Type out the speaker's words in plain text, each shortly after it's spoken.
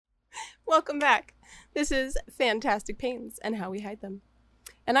Welcome back. This is Fantastic Pains and How We Hide Them.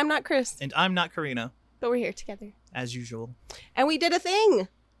 And I'm not Chris. And I'm not Karina. But we're here together. As usual. And we did a thing.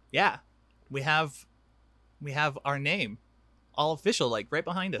 Yeah. We have our name. All official, like right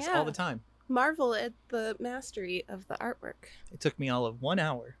behind us all the time. Marvel at the mastery of the artwork. It took me all of 1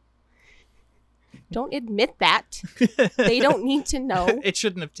 hour. Don't admit that. They don't need to know. It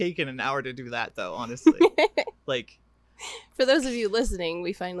shouldn't have taken an hour to do that, though, honestly. Like, for those of you listening,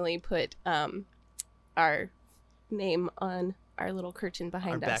 we finally put our name on our little curtain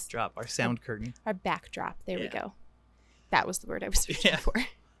behind us. Our backdrop, our sound curtain. Our backdrop. There we go. That was the word I was searching for.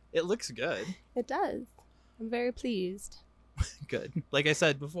 It looks good. It does. I'm very pleased. Good. Like I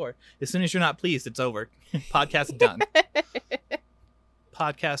said before, as soon as you're not pleased, it's over. Podcast done.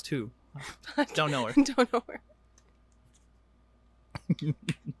 Podcast who? Don't know her. Don't know her.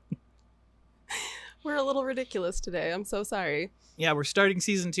 We're a little ridiculous today. I'm so sorry. Yeah, we're starting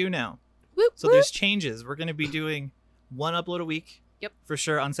season 2 now. Whoop, so whoop. There's changes. We're going to be doing 1 upload a week. Yep. For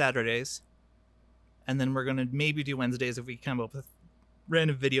sure on Saturdays. And then we're going to maybe do Wednesdays if we come up with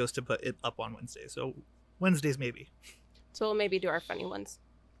random videos to put it up on Wednesdays. So Wednesdays maybe. So we'll maybe do our funny ones.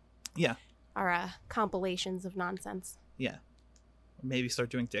 Yeah. Our compilations of nonsense. Yeah. Maybe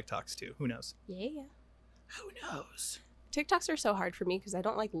start doing TikToks too. Who knows? Yeah. Who knows? TikToks are so hard for me because I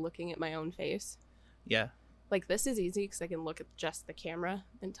don't like looking at my own face. Yeah. Like, this is easy because I can look at just the camera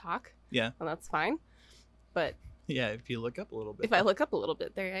and talk. Yeah. And that's fine. But yeah, if you look up a little bit. If I look up a little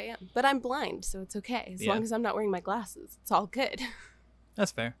bit, there I am. But I'm blind, so it's okay. As long as I'm not wearing my glasses, it's all good.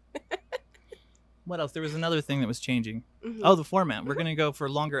 That's fair. What else? There was another thing that was changing. Mm-hmm. Oh, the format. We're going to go for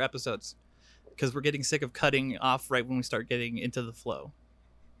longer episodes because we're getting sick of cutting off right when we start getting into the flow.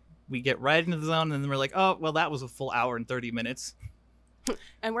 We get right into the zone and then we're like, oh, well, that was a full hour and 30 minutes.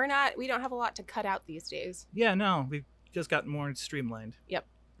 And we don't have a lot to cut out these days. Yeah, no, we've just gotten more streamlined. Yep.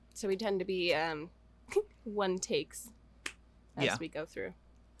 So we tend to be one takes as we go through.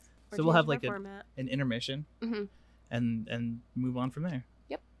 So we'll have like an intermission and move on from there.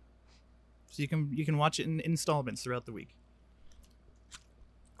 Yep. So you can watch it in installments throughout the week.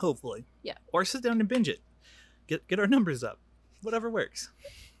 Hopefully. Yeah. Or sit down and binge it. Get our numbers up. Whatever works.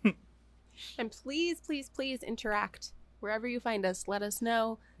 And please interact. Wherever you find us, let us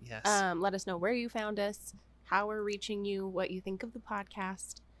know. Yes. Let us know where you found us, how we're reaching you, what you think of the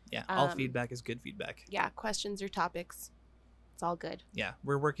podcast. Yeah, all feedback is good feedback. Yeah, questions or topics. It's all good. Yeah,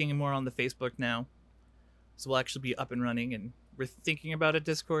 we're working more on the Facebook now. So we'll actually be up and running, and we're thinking about a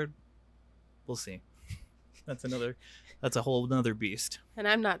Discord. We'll see. That's a whole nother beast. And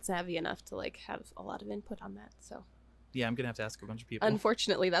I'm not savvy enough to like have a lot of input on that, so. Yeah, I'm going to have to ask a bunch of people.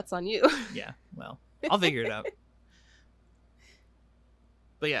 Unfortunately, that's on you. Yeah, well, I'll figure it out.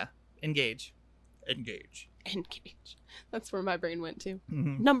 But yeah, engage. That's where my brain went to.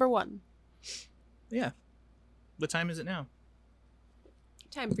 Mm-hmm. Number 1. Yeah. What time is it now?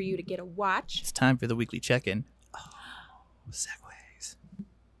 Time for you to get a watch. It's time for the weekly check-in. Oh, segues.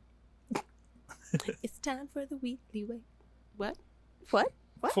 It's time for the weekly What? What?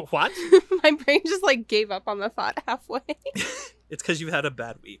 My brain just like gave up on the thought halfway. It's because you've had a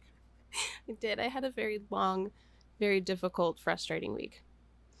bad week. I did. I had a very long, very difficult, frustrating week.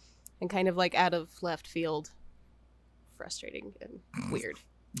 And kind of like out of left field, frustrating and weird.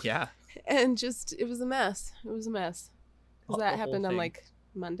 Yeah. And just, it was a mess. Because that happened on like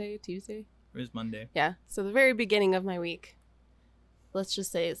Monday, Tuesday. It was Monday. Yeah. So the very beginning of my week, let's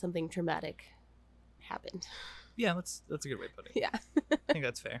just say something traumatic happened. Yeah, that's a good way to put it. Yeah. I think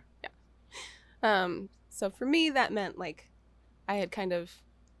that's fair. Yeah. So for me, that meant like I had kind of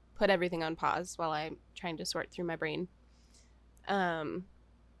put everything on pause while I'm trying to sort through my brain.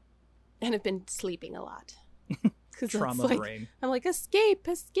 And I've been sleeping a lot. Trauma like, brain. I'm like, escape.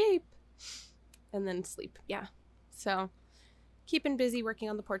 And then sleep. Yeah. So keeping busy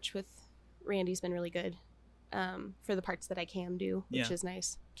working on the porch with Randy's been really good for the parts that I can do, which is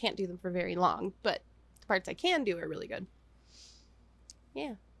nice. Can't do them for very long, but the parts I can do are really good.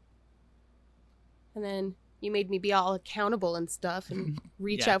 Yeah. And then you made me be all accountable and stuff and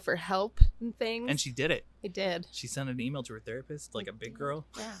reach out for help and things. And she did it. I did. She sent an email to her therapist, like a big girl.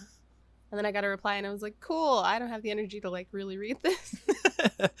 Yeah. And then I got a reply and I was like, cool, I don't have the energy to like really read this.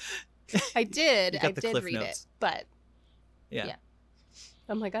 I did. I did read it. But yeah.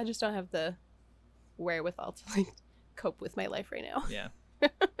 I'm like, I just don't have the wherewithal to like cope with my life right now. Yeah.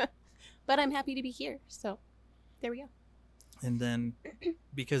 But I'm happy to be here. So there we go. And then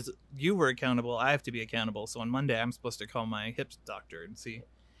because you were accountable, I have to be accountable. So on Monday, I'm supposed to call my hips doctor and see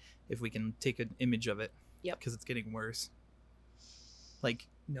if we can take an image of it. Yep. Because it's getting worse. Like,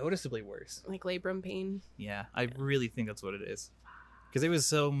 noticeably worse. Like labrum pain. Yeah, I really think that's what it is. Because it was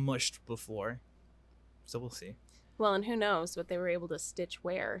so mushed before. So we'll see. Well, and who knows what they were able to stitch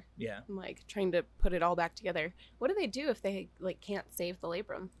where. Yeah. I'm like trying to put it all back together. What do they do if they like can't save the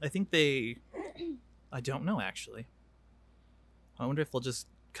labrum? I think I don't know, actually. I wonder if they'll just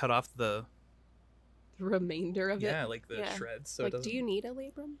cut off the remainder of it. Yeah, like the shreds. So like, it doesn't... do you need a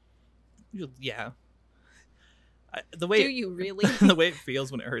labrum? Yeah. The way do you really? The way it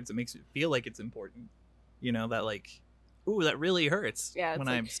feels when it hurts, it makes it feel like it's important. You know, that like, ooh, that really hurts when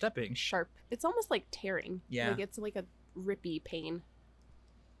I'm stepping. Sharp. It's almost like tearing. Yeah. Like it's like a rippy pain.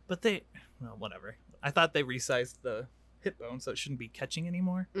 But well, whatever. I thought they resized the hip bone so it shouldn't be catching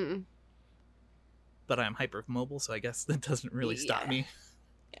anymore. Mm-mm. But I'm hypermobile, so I guess that doesn't really stop me.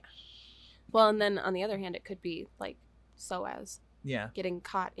 Yeah. Well, and then on the other hand, it could be like psoas. Yeah. Getting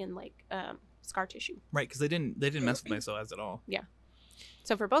caught in like scar tissue. Right, because they didn't mess with my psoas at all. Yeah.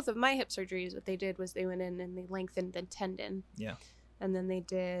 So for both of my hip surgeries, what they did was they went in and they lengthened the tendon. Yeah. And then they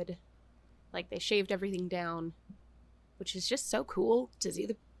did, like, they shaved everything down, which is just so cool to see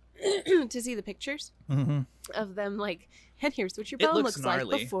the pictures of them. Like, and here's what your bone looks like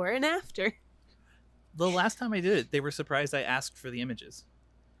before and after. The last time I did it, they were surprised I asked for the images.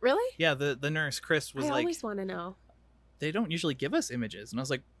 Really? Yeah. The nurse Chris was I like, I always want to know. They don't usually give us images, and I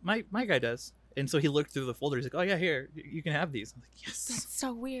was like, my guy does. And so he looked through the folder. He's like, oh, yeah, here, you can have these. I'm like, yes. That's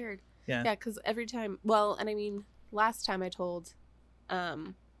so weird. Yeah. Yeah, because every time... Well, and I mean, last time I told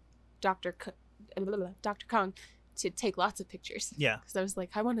Dr. Kong to take lots of pictures. Yeah. Because I was like,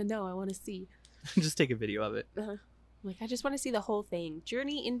 I want to know. I want to see. Just take a video of it. Like, I just want to see the whole thing.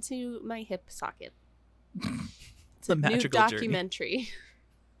 Journey into my hip socket. It's a magical new documentary. Journey.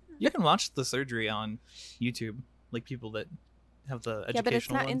 You can watch the surgery on YouTube. Like people that... have the educational but it's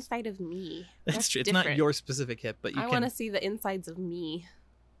not ones. Inside of me. That's true. It's not your specific hip, but I want to see the insides of me.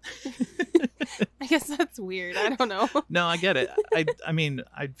 I guess that's weird. I don't know. No, I get it. I mean,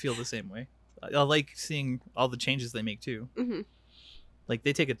 I'd feel the same way. I like seeing all the changes they make too. Mm-hmm. Like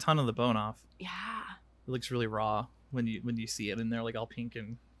they take a ton of the bone off. Yeah. It looks really raw when you see it, and they're like all pink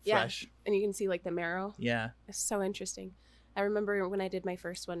and fresh. And you can see like the marrow. Yeah. It's so interesting. I remember when I did my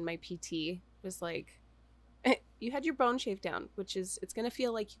first one, my PT was like, you had your bone shaved down, which is, it's going to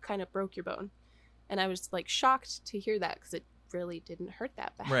feel like you kind of broke your bone. And I was like shocked to hear that because it really didn't hurt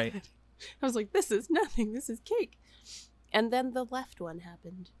that bad. Right. I was like, this is nothing. This is cake. And then the left one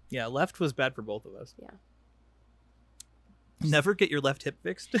happened. Yeah, left was bad for both of us. Yeah. Never get your left hip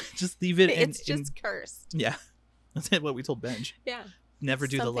fixed. Just leave it in. It's just cursed. Yeah. That's what we told Benj. Yeah. Never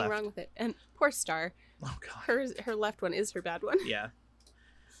do the left. Something wrong with it. And poor Star. Oh, God. Her left one is her bad one. Yeah.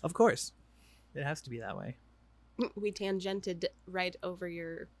 Of course. It has to be that way. We tangented right over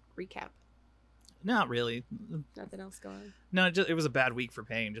your recap. Not really. Nothing else going. No, it was a bad week for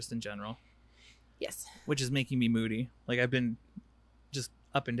pain, just in general. Yes. Which is making me moody. Like, I've been just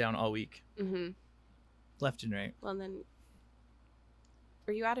up and down all week. Mm-hmm. Left and right. Well, and then...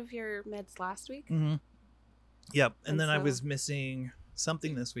 Were you out of your meds last week? Mm-hmm. Yep. And then I was missing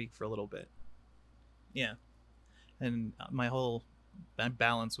something this week for a little bit. Yeah. And my whole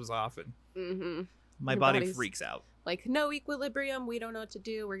balance was off, and... Mm-hmm. My body freaks out. Like, no equilibrium. We don't know what to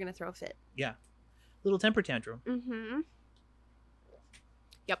do. We're going to throw a fit. Yeah. Little temper tantrum. Mm-hmm.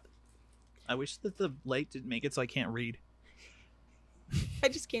 Yep. I wish that the light didn't make it so I can't read. I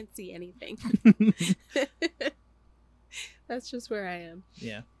just can't see anything. That's just where I am.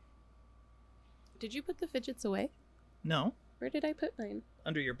 Yeah. Did you put the fidgets away? No. Where did I put mine?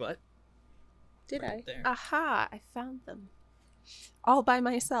 Under your butt. Did right I? There. Aha! I found them. All by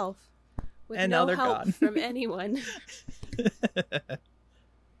myself. With and no now they're help gone. From anyone.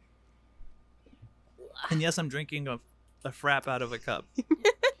 And yes, I'm drinking a frap out of a cup.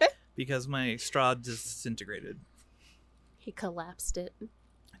 Because my straw disintegrated. He collapsed it.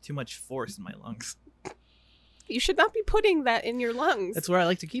 Too much force in my lungs. You should not be putting that in your lungs. That's where I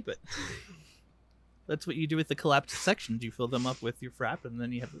like to keep it. That's what you do with the collapsed sections. You fill them up with your frap, and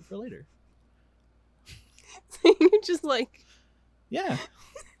then you have it for later. You're just like... Yeah.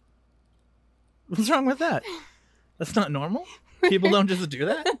 What's wrong with that? That's not normal? People don't just do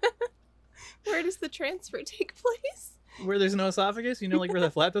that? Where does the transfer take place? Where there's no esophagus? You know, like where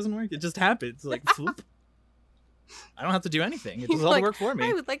the flap doesn't work? It just happens. Like, floop. I don't have to do anything. It does all the work for me.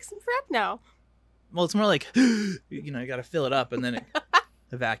 I would like some frap now. Well, it's more like, you got to fill it up and then it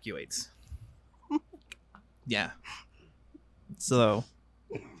evacuates. Oh my God. Yeah. So,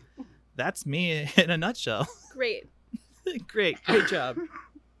 that's me in a nutshell. Great. Great job.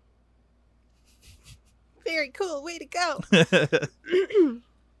 Very cool. Way to go.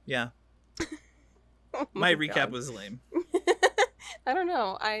 Yeah. Oh my recap God. was lame. I don't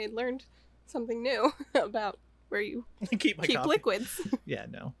know. I learned something new about where you keep liquids. Yeah,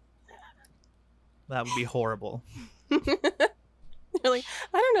 no. That would be horrible. They're like,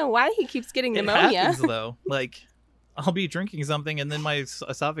 I don't know why he keeps getting pneumonia. It happens, though. Like, I'll be drinking something, and then my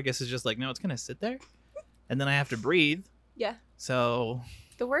esophagus is just like, no, it's going to sit there. And then I have to breathe. Yeah. So.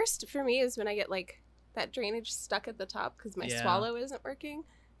 The worst for me is when I get, like, that drainage stuck at the top because my swallow isn't working.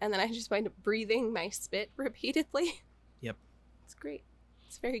 And then I just wind up breathing my spit repeatedly. Yep. It's great.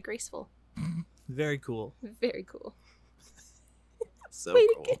 It's very graceful. Very cool. Very cool. So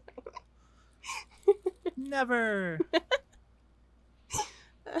cool. Never.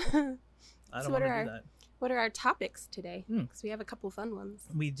 I don't want to do that. What are our topics today? Because we have a couple fun ones.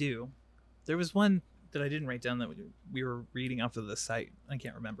 We do. There was one that I didn't write down that we were reading off of the site. I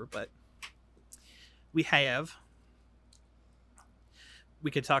can't remember, but we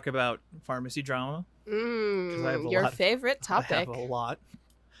could talk about pharmacy drama. Your favorite topic. I have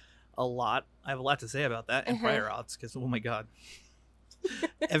a lot. I have a lot to say about that and prior auths because, oh my God.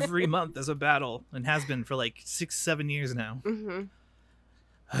 Every month is a battle and has been for like 6-7 years now.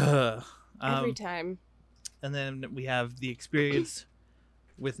 Every time. And then we have the experience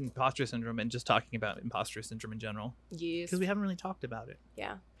with imposter syndrome and just talking about imposter syndrome in general. Yes. Because we haven't really talked about it.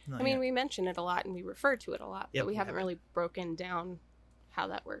 Yeah. I mean, we mention it a lot and we refer to it a lot, but we haven't really broken down how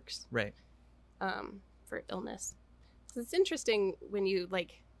that works. Right. For illness. So it's interesting when you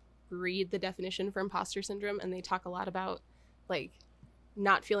like read the definition for imposter syndrome and they talk a lot about like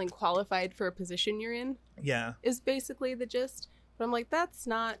not feeling qualified for a position you're in. Yeah. Is basically the gist. But I'm like, that's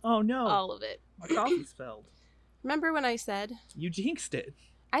not all of it. My coffee spilled. Remember when I said... You jinxed it.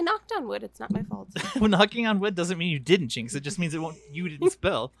 I knocked on wood. It's not my fault. Well, knocking on wood doesn't mean you didn't jinx. It just means you didn't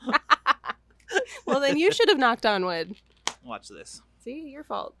spill. Well, then you should have knocked on wood. Watch this. See? Your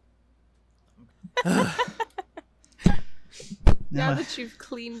fault. Now that you've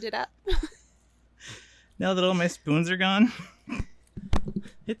cleaned it up. Now that all my spoons are gone,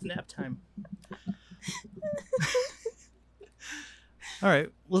 it's nap time. All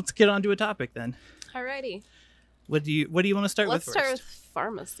right, let's get on to a topic then. Alrighty. What do you want to start with first? Let's start with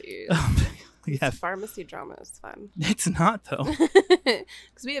pharmacy. Yeah. Pharmacy drama is fun. It's not, though.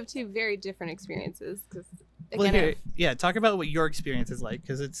 Because we have two very different experiences. Talk about what your experience is like,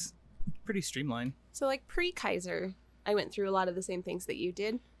 because it's pretty streamlined. So, like, pre-Kaiser, I went through a lot of the same things that you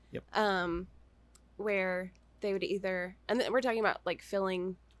did. Yep. Where they would either... And then we're talking about, like,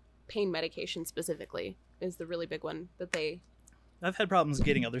 filling pain medication specifically is the really big one that they... I've had problems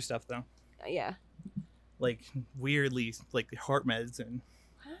getting other stuff, though. Yeah. Like, weirdly, like, heart meds and...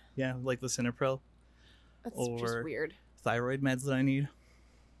 Huh? Yeah, like lisinopril. That's just weird. Thyroid meds that I need.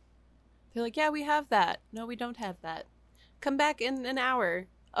 They're like, yeah, we have that. No, we don't have that. Come back in an hour.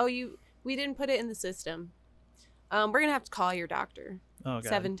 Oh, we didn't put it in the system. We're going to have to call your doctor. Oh, God.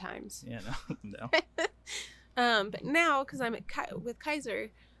 7 times. Yeah, no. But now, because I'm with Kaiser,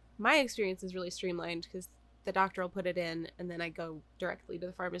 my experience is really streamlined because the doctor will put it in and then I go directly to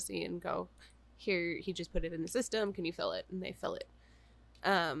the pharmacy and go, here, he just put it in the system. Can you fill it? And they fill it.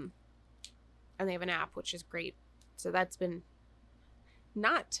 And they have an app, which is great. So that's been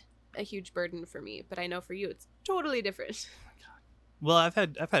not a huge burden for me, but I know for you it's totally different. Oh my God. Well,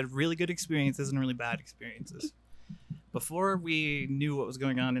 I've had really good experiences and really bad experiences. Before we knew what was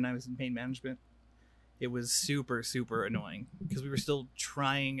going on and I was in pain management, it was super, super annoying because we were still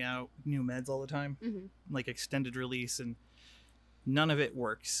trying out new meds all the time, like extended release, and none of it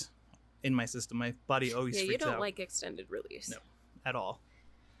works in my system. My body always freaks out. Yeah, you don't like extended release. No, at all.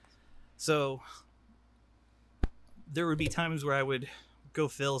 So there would be times where I would go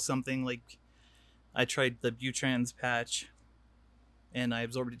fill something, like I tried the Butrans patch and I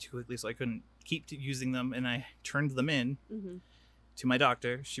absorbed it too quickly, so I couldn't keep using them, and I turned them in to my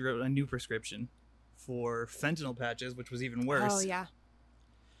doctor. She wrote a new prescription for fentanyl patches, which was even worse. Oh, yeah.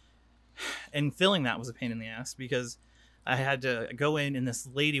 And filling that was a pain in the ass because I had to go in, and this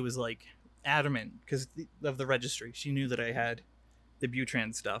lady was like adamant because of the registry. She knew that I had the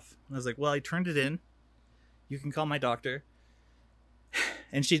Butrans stuff. And I was like, well, I turned it in. You can call my doctor.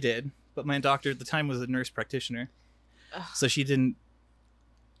 And she did. But my doctor at the time was a nurse practitioner. Ugh. So she didn't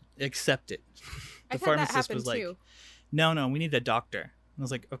accept it. The pharmacist was like, too. No, we need a doctor. And I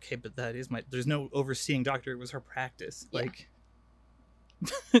was like, okay, but that is there's no overseeing doctor. It was her practice. Yeah. Like,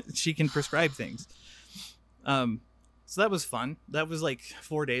 she can prescribe things. So that was fun. That was like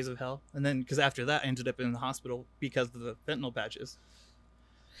 4 days of hell. And then, because after that, I ended up in the hospital because of the fentanyl patches.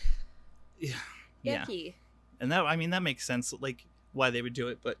 Yeah. Yucky. And that makes sense, like, why they would do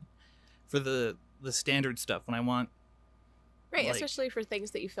it. But for the standard stuff, when I want... Right, like, especially for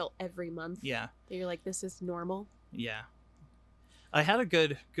things that you fill every month. Yeah. That you're like, this is normal. Yeah. I had a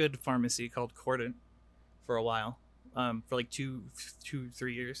good pharmacy called Cordant for a while, for like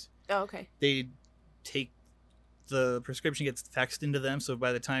 3 years. Oh, okay. They take the prescription gets faxed into them, so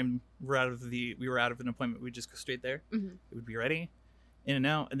by the time we were out of an appointment, we'd just go straight there. It would be ready, in and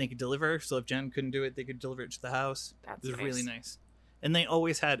out, and they could deliver. So if Jen couldn't do it, they could deliver it to the house. That's It was nice. really nice. And they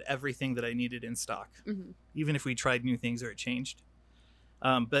always had everything that I needed in stock, even if we tried new things or it changed.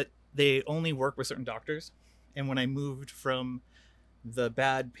 But they only work with certain doctors. And when I moved from the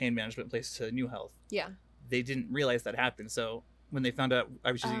bad pain management place to New Health, they didn't realize that happened. So when they found out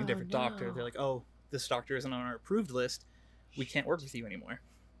I was using a different doctor, they're like, oh, this doctor isn't on our approved list. We can't work with you anymore.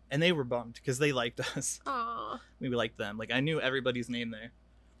 And they were bummed because they liked us. Aww. We liked them. Like, I knew everybody's name there.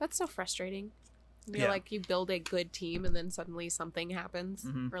 That's so frustrating. You're like, you build a good team and then suddenly something happens,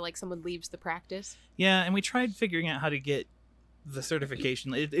 or like someone leaves the practice. Yeah, and we tried figuring out how to get the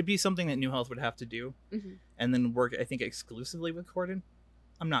certification. It'd be something that New Health would have to do, and then work, I think, exclusively with Corden.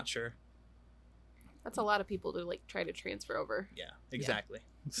 I'm not sure. That's a lot of people to like try to transfer over. Yeah, exactly.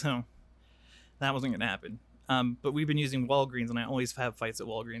 Yeah. So that wasn't going to happen. But we've been using Walgreens, and I always have fights at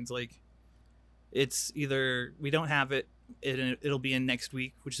Walgreens. Like, it's either we don't have it, it'll be in next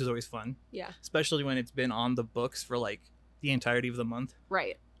week, which is always fun. Yeah. Especially when it's been on the books for like the entirety of the month.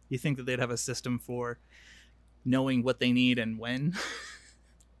 Right. You think that they'd have a system for knowing what they need and when.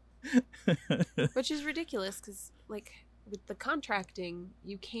 Which is ridiculous because, like, with the contracting,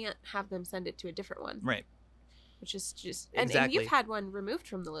 you can't have them send it to a different one. Right. Which is just... And you've had one removed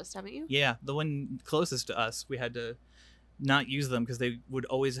from the list, haven't you? Yeah. The one closest to us, we had to not use them because they would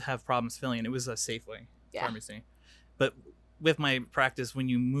always have problems filling. It was a Safeway pharmacy. But with my practice, when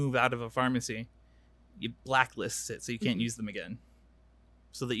you move out of a pharmacy, you blacklist it so you can't use them again.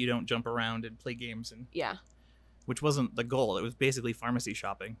 So that you don't jump around and play games. And which wasn't the goal. It was basically pharmacy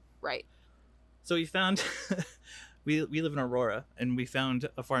shopping. Right. So we found... we live in Aurora, and we found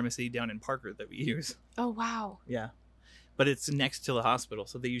a pharmacy down in Parker that we use. Oh, wow. Yeah. But it's next to the hospital,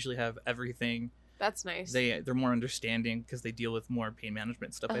 so they usually have everything. That's nice. They're more understanding because they deal with more pain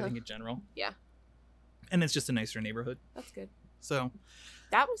management stuff, I think, in general. Yeah. And it's just a nicer neighborhood. That's good. So.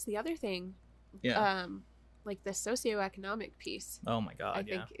 That was the other thing. Yeah. Like the socioeconomic piece. Oh, my God, I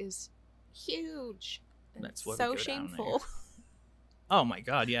think is huge. That's what so shameful. Oh, my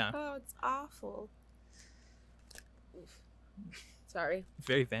God, yeah. Oh, it's awful. Sorry.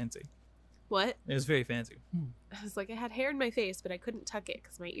 Very fancy. What? It was very fancy. I was like, I had hair in my face, but I couldn't tuck it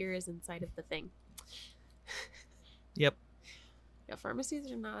because my ear is inside of the thing. Yep. Yeah, pharmacies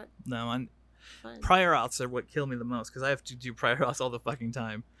are not. No, prior auths are what kill me the most because I have to do prior auths all the fucking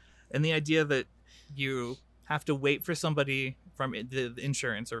time, and the idea that you have to wait for somebody from the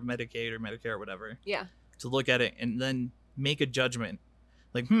insurance or Medicaid or Medicare or whatever, to look at it and then make a judgment.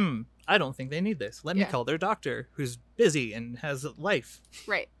 Like, I don't think they need this. Let me call their doctor who's busy and has a life.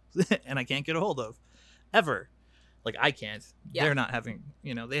 Right. And I can't get a hold of. Ever. Like, I can't. Yeah. They're not having,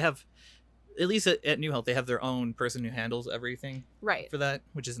 they have, at least at New Health, they have their own person who handles everything. Right. For that,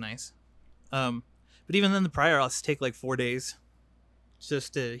 which is nice. But even then, the prior auths take like 4 days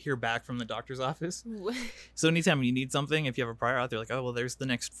just to hear back from the doctor's office. So anytime you need something, if you have a prior auth, they're like, oh, well, there's the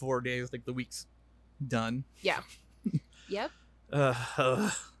next 4 days, like the week's done. Yeah. Yep.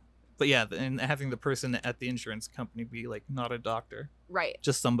 But yeah, and having the person at the insurance company be like not a doctor, right?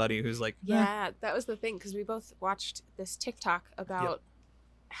 Just somebody who's like, yeah, that was the thing because we both watched this TikTok about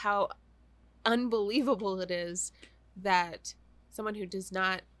how unbelievable it is that someone who does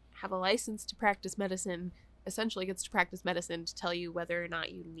not have a license to practice medicine essentially gets to practice medicine to tell you whether or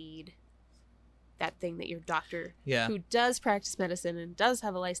not you need that thing that your doctor who does practice medicine and does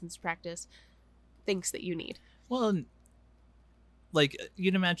have a license to practice thinks that you need. Well, like,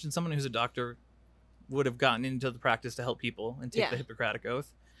 you'd imagine someone who's a doctor would have gotten into the practice to help people and take the Hippocratic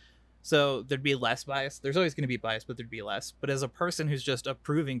Oath. So there'd be less bias. There's always going to be bias, but there'd be less. But as a person who's just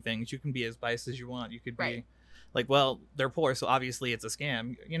approving things, you can be as biased as you want. You could be like, well, they're poor, so obviously it's a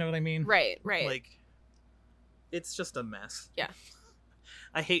scam. You know what I mean? Right, right. Like, it's just a mess. Yeah.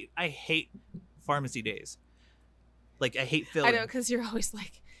 I hate pharmacy days. Like, I hate filling. I know, because you're always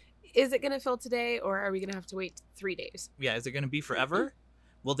like, is it going to fill today, or are we going to have to wait 3 days? Yeah, is it going to be forever?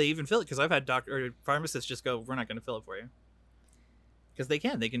 Will they even fill it? Because I've had pharmacists just go, we're not going to fill it for you. Because they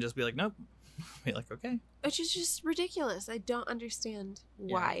can. They can just be like, nope. Be like, okay. Which is just ridiculous. I don't understand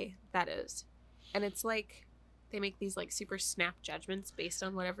why that is. And it's like they make these like super snap judgments based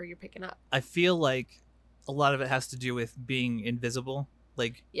on whatever you're picking up. I feel like a lot of it has to do with being invisible.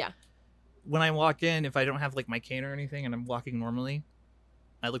 Like, when I walk in, if I don't have like my cane or anything and I'm walking normally,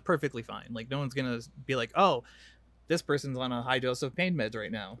 I look perfectly fine. Like, no one's going to be like, oh, this person's on a high dose of pain meds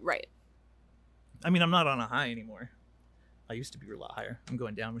right now. Right. I mean, I'm not on a high anymore. I used to be a lot higher. I'm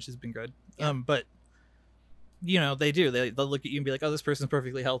going down, which has been good. Yeah. But you know, they do. They'll look at you and be like, oh, this person's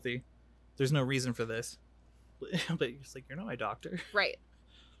perfectly healthy. There's no reason for this. But you're just like, you're not my doctor. Right.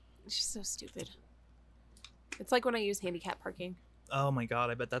 It's just so stupid. It's like when I use handicap parking. Oh my God,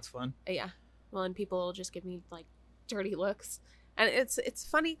 I bet that's fun. Yeah. Well, and people will just give me like dirty looks. And it's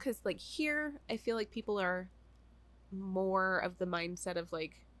funny because like here, I feel like people are more of the mindset of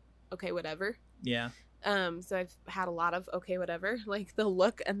like, okay, whatever. Yeah. So I've had a lot of okay, whatever. Like they'll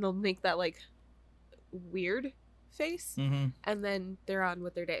look and they'll make that like weird face, and then they're on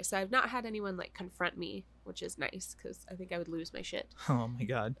with their day. So I've not had anyone like confront me, which is nice because I think I would lose my shit. Oh my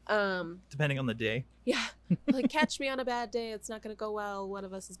God. Depending on the day. Yeah. Like catch me on a bad day. It's not going to go well. One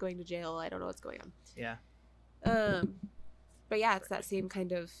of us is going to jail. I don't know what's going on. Yeah. But yeah, it's that same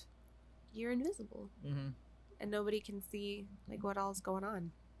kind of you're invisible, and nobody can see like what all's going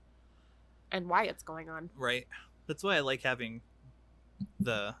on and why it's going on. Right. That's why I like having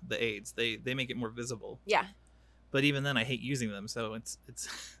the aids. They make it more visible. Yeah. But even then, I hate using them. So it's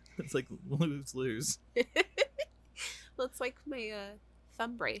like lose. Well, it's like my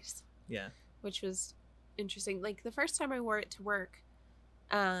thumb brace. Yeah. Which was interesting. Like the first time I wore it to work,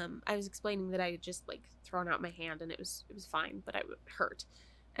 I was explaining that I had just like thrown out my hand and it was fine, but it hurt.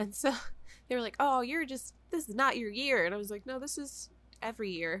 And so they were like, "Oh, this is not your year." And I was like, "No, this is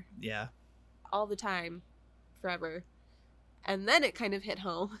every year." Yeah. All the time, forever. And then it kind of hit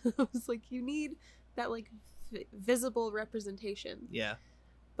home. I was like, you need that like visible representation. Yeah.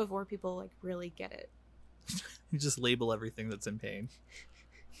 Before people like really get it. You just label everything that's in pain.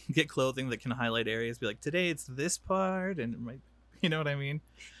 Get clothing that can highlight areas. Be like, today it's this part, and it might, you know what I mean?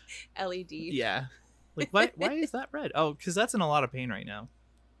 LED. Yeah. Like, why is that red? Oh, because that's in a lot of pain right now.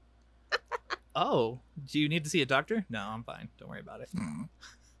 Oh, do you need to see a doctor? No, I'm fine. Don't worry about it.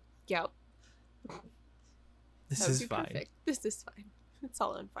 Yep. This is fine. Perfect. This is fine. It's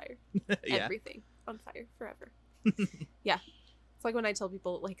all on fire. Yeah. Everything on fire forever. Yeah. It's like when I tell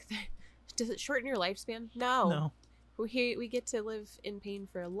people, like, does it shorten your lifespan? No. We get to live in pain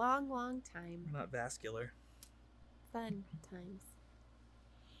for a long, long time. We're not vascular. Fun times.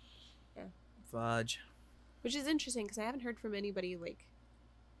 Yeah. Fudge. Which is interesting because I haven't heard from anybody, like,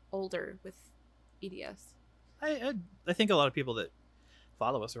 older with EDS. I think a lot of people that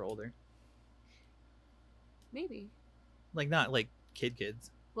follow us are older. Maybe. Like, not like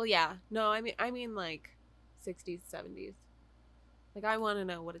kids. Well, yeah. No, I mean like 60s, 70s. Like, I want to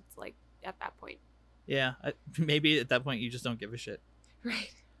know what it's like at that point. Yeah. Maybe at that point you just don't give a shit.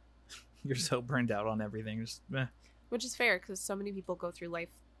 Right. You're so burned out on everything. Just, meh. Which is fair because so many people go through life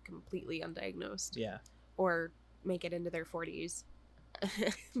completely undiagnosed. Yeah. Or make it into their 40s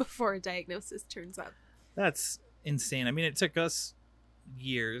before a diagnosis turns up. That's insane. I mean, it took us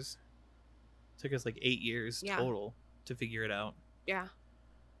years. It took us like 8 years total to figure it out. Yeah.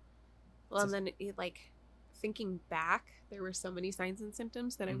 Well, and then like thinking back, there were so many signs and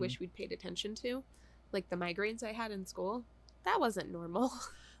symptoms that I wish we'd paid attention to. Like the migraines I had in school, that wasn't normal.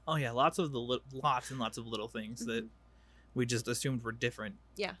 Oh yeah, lots and lots of little things that we just assumed were different.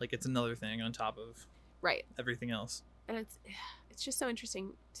 Yeah. Like it's another thing on top of everything else. And it's just so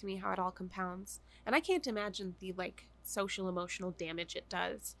interesting to me how it all compounds. And I can't imagine the like social emotional damage it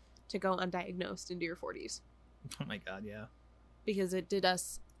does to go undiagnosed into your 40s. Oh my god, yeah. Because it did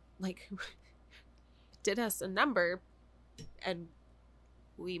us a number and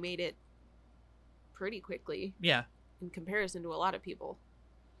we made it pretty quickly. Yeah. In comparison to a lot of people.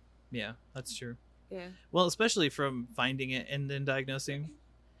 Yeah, that's true. Yeah. Well, especially from finding it and then diagnosing.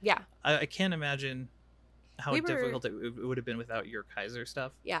 Yeah. I can't imagine how difficult it would have been without your Kaiser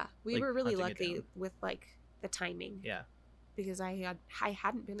stuff. Yeah. We were really lucky with like the timing. Yeah. Because I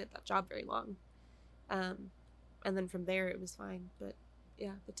hadn't been at that job very long. And then from there it was fine. But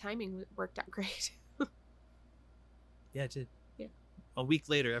yeah, the timing worked out great. Yeah, it did. Yeah. A week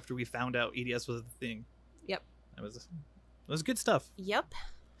later after we found out EDS was a thing. Yep. It was good stuff. Yep.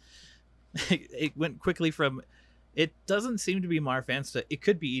 It went quickly from it doesn't seem to be Marfans to it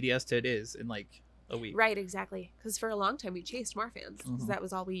could be EDS to it is in like a week. Right, exactly. Because for a long time we chased Marfans because that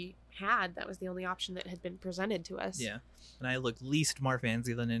was all we had. That was the only option that had been presented to us. Yeah. And I look least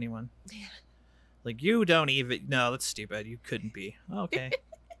Marfansy than anyone. Yeah. Like, you don't even... No, that's stupid. You couldn't be. Okay.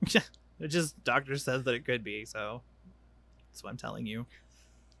 It just... Doctor says that it could be, so... That's what I'm telling you.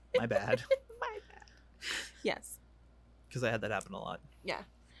 My bad. My bad. Yes. Because I had that happen a lot. Yeah.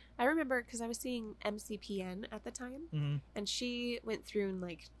 I remember because I was seeing MCPN at the time, and she went through and,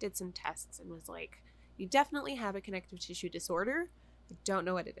 like, did some tests and was like, you definitely have a connective tissue disorder. I don't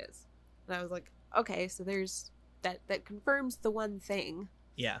know what it is. And I was like, okay, so there's... That confirms the one thing.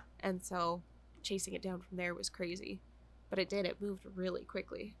 Yeah. And so... chasing it down from there was crazy, but it moved really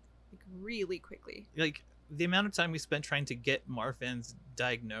quickly, like really quickly. Like the amount of time we spent trying to get Marfan's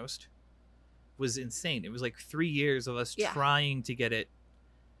diagnosed was insane. It was like 3 years of us trying to get it,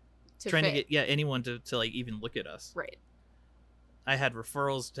 to get anyone to like even look at us. Right. I had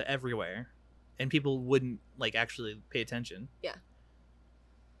referrals to everywhere, and people wouldn't like actually pay attention. Yeah.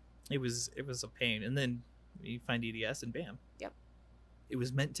 It was a pain, and then you find EDS, and bam. Yep. It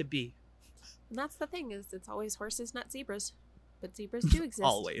was meant to be. And that's the thing, is it's always horses, not zebras. But zebras do exist.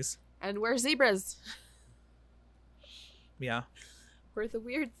 Always. And we're zebras. Yeah. We're the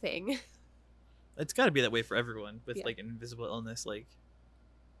weird thing. It's got to be that way for everyone with like an invisible illness, like.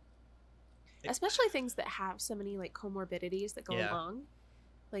 Especially things that have so many like comorbidities that go along.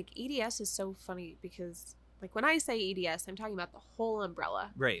 Like EDS is so funny because like when I say EDS, I'm talking about the whole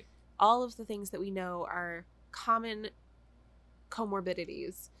umbrella. Right. All of the things that we know are common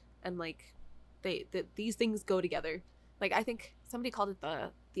comorbidities, and like these things go together. Like I think somebody called it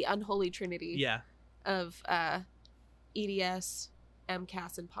the unholy trinity. Yeah. Of EDS,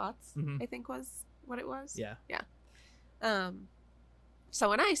 MCAS, and POTS. I think was what it was. Yeah. Yeah. So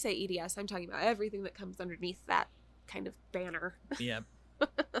when I say EDS, I'm talking about everything that comes underneath that kind of banner. Yeah.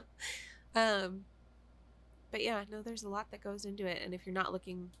 But yeah, no, there's a lot that goes into it, and if you're not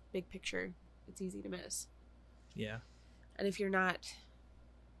looking big picture, it's easy to miss. Yeah. And if you're not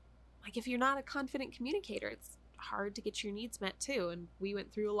a confident communicator, it's hard to get your needs met too, and we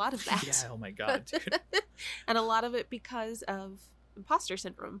went through a lot of that. Yeah, oh my god, dude. And a lot of it because of imposter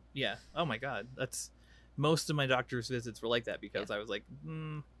syndrome. Yeah. Oh my god. That's most of my doctor's visits were like that because I was like,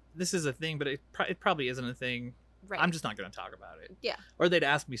 this is a thing, but it probably isn't a thing. Right. I'm just not going to talk about it. Yeah. Or they'd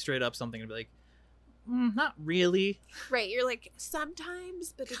ask me straight up something and be like, not really. Right. You're like,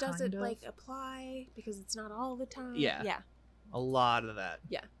 sometimes, but it doesn't like apply because it's not all the time. Yeah. Yeah. A lot of that.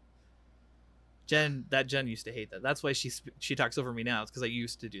 Yeah. Jen used to hate that. That's why she talks over me now. It's because I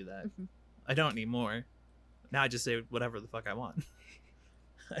used to do that. I don't anymore. Now I just say whatever the fuck I want.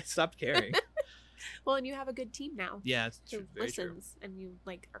 I stopped caring. Well, and you have a good team now. Yeah, it's true. Listens, and you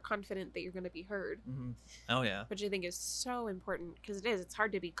like are confident that you're going to be heard. Oh yeah, which I think is so important because it is. It's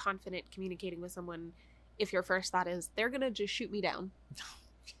hard to be confident communicating with someone if your first thought is they're going to just shoot me down.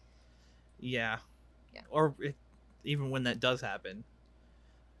 Yeah. Or even when that does happen.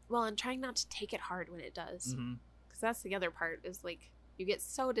 Well, and trying not to take it hard when it does, because that's the other part. Is like you get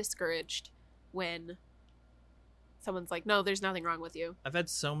so discouraged when someone's like, "No, there's nothing wrong with you." I've had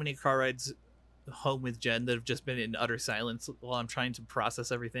so many car rides home with Jen that have just been in utter silence while I'm trying to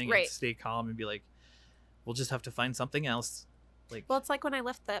process everything and stay calm and be like, we'll just have to find something else. Like, well, it's like when I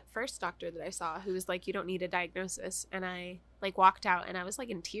left that first doctor that I saw who was like, you don't need a diagnosis, and I like walked out and I was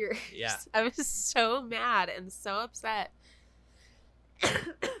like in tears. Yeah. I was so mad and so upset.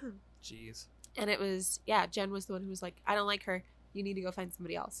 Jeez. And it was Jen was the one who was like, I don't like her, you need to go find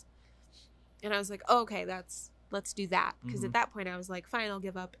somebody else. And I was like, oh, okay, let's do that. Because at that point I was like, fine, I'll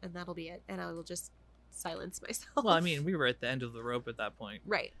give up and that'll be it. And I will just silence myself. Well, I mean, we were at the end of the rope at that point.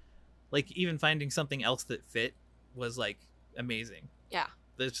 Right. Like, even finding something else that fit was, like, amazing. Yeah.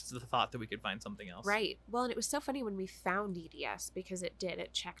 There's the thought that we could find something else. Right. Well, and it was so funny when we found EDS because it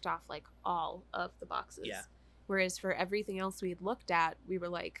checked off, like, all of the boxes. Yeah. Whereas for everything else we'd looked at, we were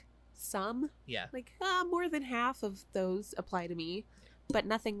like, some? Yeah. Like, more than half of those apply to me. But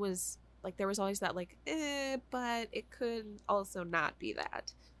nothing was... Like, there was always that, like, but it could also not be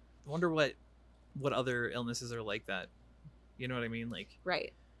that. I wonder what other illnesses are like that. You know what I mean? Like,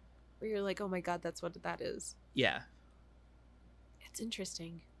 right. Where you're like, oh my god, that's what that is. Yeah. It's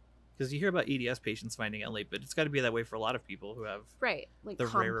interesting. Because you hear about EDS patients finding out late, but it's got to be that way for a lot of people who have... Right. Like, the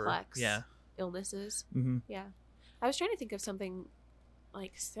complex rarer, illnesses. Mm-hmm. Yeah. I was trying to think of something,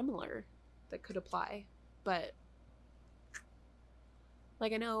 like, similar that could apply, but...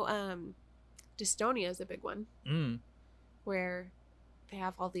 Like, I know dystonia is a big one. Where they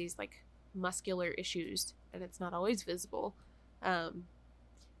have all these, like, muscular issues, and it's not always visible. But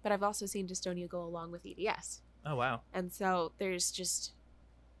I've also seen dystonia go along with EDS. Oh, wow. And so there's just,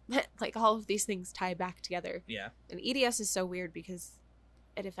 like, all of these things tie back together. Yeah. And EDS is so weird because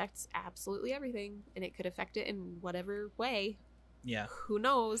it affects absolutely everything, and it could affect it in whatever way. Yeah. Who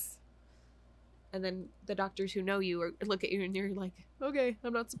knows? And then the doctors who know you or look at you and you're like, okay,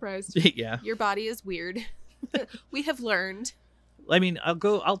 I'm not surprised. Yeah. Your body is weird. We have learned. I mean,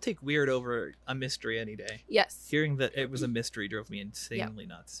 I'll take weird over a mystery any day. Yes. Hearing that it was a mystery drove me insanely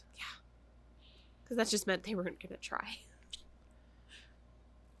nuts. Yeah. Because that just meant they weren't going to try.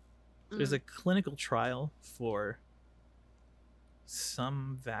 There's a clinical trial for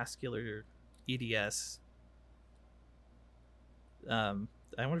some vascular EDS.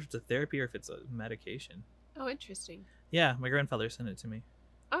 I wonder if it's a therapy or if it's a medication. Oh, interesting. Yeah, my grandfather sent it to me.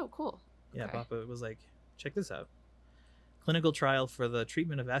 Oh, cool. Yeah, okay. Papa was like, check this out. Clinical trial for the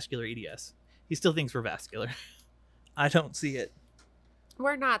treatment of vascular EDS. He still thinks we're vascular. I don't see it.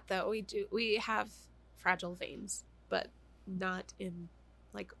 We're not, though. We have fragile veins, but not in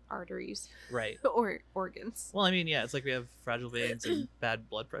like arteries, right? Or organs. Well, I mean, yeah, it's like we have fragile veins and bad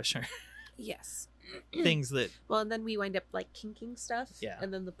blood pressure. Yes. Things that. Well, and then we wind up like kinking stuff. Yeah.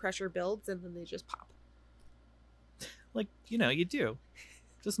 And then the pressure builds, and then they just pop. Like, you do.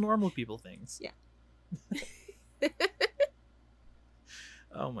 Just normal people things. Yeah.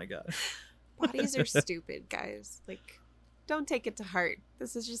 Oh my god. Bodies are stupid, guys. Like, don't take it to heart.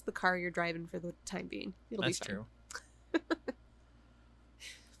 This is just the car you're driving for the time being. It'll be fine. True.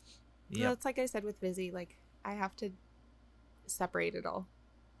 Yeah. Well, it's like I said with Vizzy, like, I have to separate it all.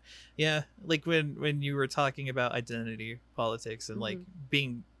 Yeah, like when you were talking about identity politics and like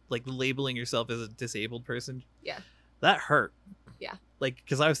being like labeling yourself as a disabled person. Yeah. That hurt. Yeah. Like,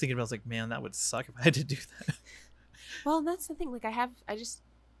 because I was thinking about, I was like, man, that would suck if I had to do that. Well, and that's the thing. Like,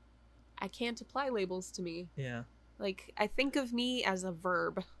 I can't apply labels to me. Yeah. Like, I think of me as a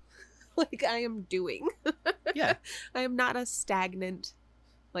verb. Like, I am doing. Yeah. I am not a stagnant,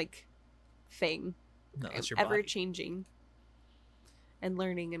 like, thing. No, that's your ever body. changing and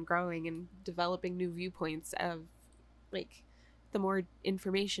learning and growing and developing new viewpoints of, like, the more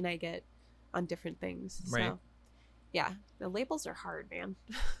information I get on different things. Right. So, yeah, the labels are hard, man.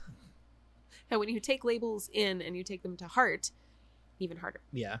 And when you take labels in and you take them to heart, even harder.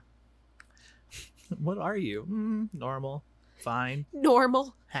 Yeah. What are you? Normal. Fine.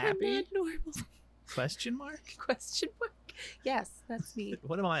 Normal. Happy. I'm not normal. Question mark? Question mark. Yes, that's me.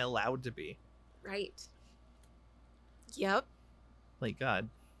 What am I allowed to be? Right. Yep. Like, God.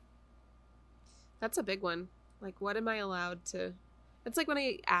 That's a big one. Like, what am I allowed to... It's like when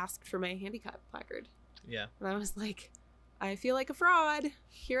I asked for my handicap placard. Yeah. And I was like, I feel like a fraud.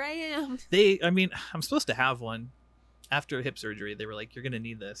 Here I am. I'm supposed to have one. After hip surgery, they were like, you're going to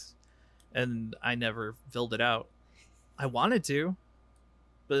need this. And I never filled it out. I wanted to,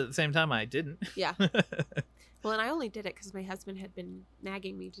 but at the same time, I didn't. Yeah. Well, and I only did it because my husband had been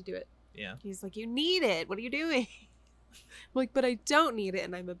nagging me to do it. Yeah. He's like, you need it. What are you doing? I'm like, but I don't need it,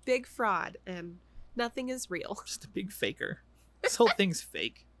 and I'm a big fraud, and nothing is real. Just a big faker. This whole thing's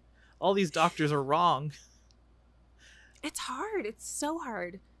fake. All these doctors are wrong. It's hard. It's so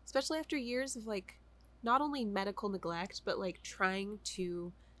hard. Especially after years of, like, not only medical neglect, but, like, trying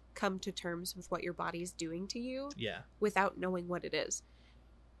to come to terms with what your body's doing to you. Yeah. Without knowing what it is.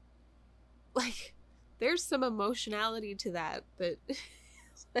 Like, there's some emotionality to that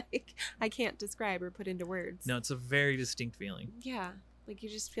like, I can't describe or put into words. No, it's a very distinct feeling. Yeah. Like, you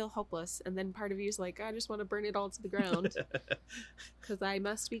just feel hopeless. And then part of you is like, I just want to burn it all to the ground. Because I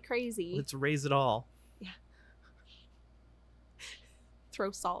must be crazy. Let's raise it all. Yeah.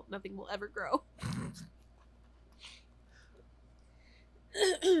 Throw salt. Nothing will ever grow.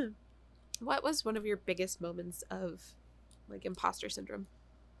 What was one of your biggest moments of, like, imposter syndrome?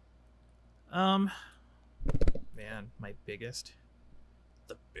 Man, my biggest.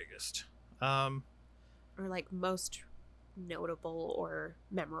 The biggest. Or, like, most notable or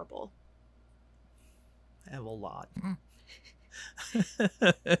memorable? I have a lot.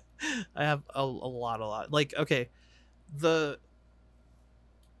 I have a lot. Like, okay, the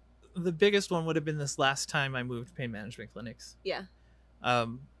biggest one would have been this last time I moved pain management clinics. Yeah.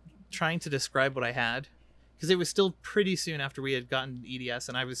 Trying to describe what I had, because it was still pretty soon after we had gotten EDS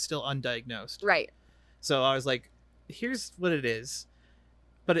and I was still undiagnosed. Right. So I was like, here's what it is.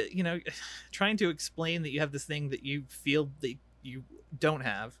 But, trying to explain that you have this thing that you feel that you don't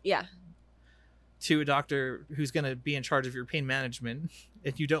have. Yeah. To a doctor who's going to be in charge of your pain management,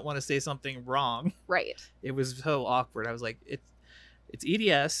 and you don't want to say something wrong. Right. It was so awkward. I was like, it's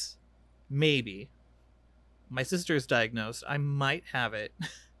EDS, maybe. My sister is diagnosed. I might have it,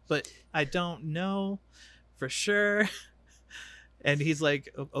 but I don't know for sure. And he's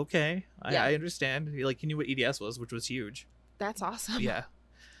like, okay, yeah. I understand. He knew what EDS was, which was huge. That's awesome. Yeah.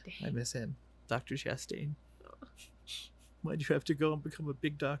 Dang. I miss him. Dr. Chastain. Why'd you have to go and become a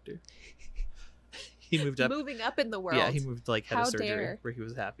big doctor? He moved up. Moving up in the world. Yeah, he moved to, like, head How of surgery dare. where he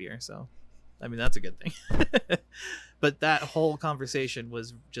was happier. So, I mean, that's a good thing. But that whole conversation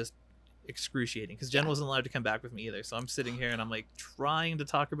was just excruciating because Jen wasn't allowed to come back with me either. So I'm sitting here and I'm, like, trying to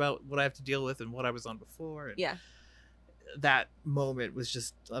talk about what I have to deal with and what I was on before. And yeah. That moment was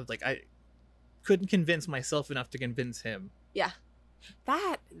just, I was like, I couldn't convince myself enough to convince him. Yeah.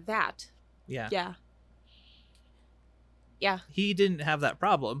 That. Yeah. Yeah. Yeah. He didn't have that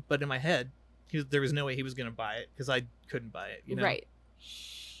problem, but in my head, there was no way he was going to buy it because I couldn't buy it, Right.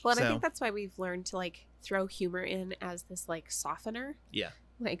 Well, and I think that's why we've learned to, like, throw humor in as this, like, softener. Yeah.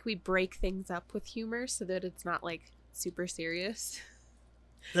 Like, we break things up with humor so that it's not, like, super serious.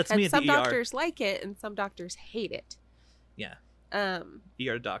 That's and me at some the ER. doctors like it, and some doctors hate it. Yeah.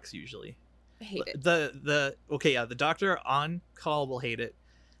 ER docs usually hate it. The doctor on call will hate it.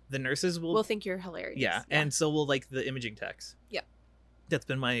 The nurses will think you're hilarious. Yeah, and so will, like, the imaging techs. Yeah. That's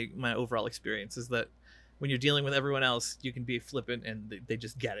been my overall experience, is that when you're dealing with everyone else, you can be flippant and they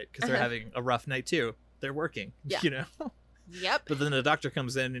just get it because they're having a rough night too. They're working, you know? Yep. But then the doctor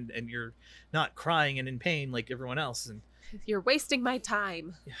comes in and you're not crying and in pain like everyone else. And you're wasting my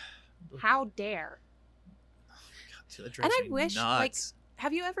time. How dare. Oh my God, and I wish, nuts. Like,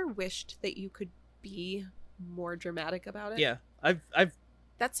 have you ever wished that you could be more dramatic about it? Yeah. I've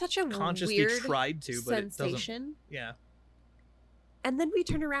that's such a consciously weird tried to, but sensation. It doesn't. Yeah. And then we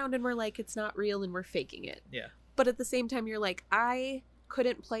turn around and we're like, it's not real and we're faking it. Yeah. But at the same time, you're like, I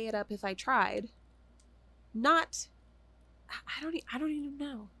couldn't play it up if I tried. I don't even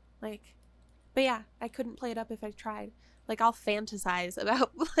know. Like, but yeah, I couldn't play it up if I tried. Like, I'll fantasize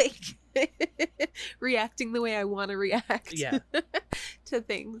about, like, reacting the way I want to react to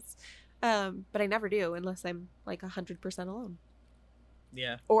things. But I never do unless I'm, like, 100% alone.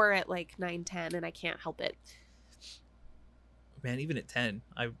 Yeah. Or at, like, 9-10 and I can't help it. Man, even at 10,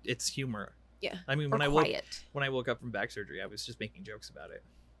 it's humor. Yeah. I mean, when I woke up from back surgery, I was just making jokes about it.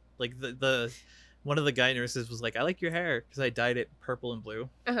 Like, the one of the guy nurses was like, I like your hair, because I dyed it purple and blue.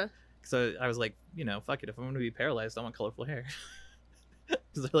 So I was like, you know, fuck it, if I'm going to be paralyzed, I want colorful hair.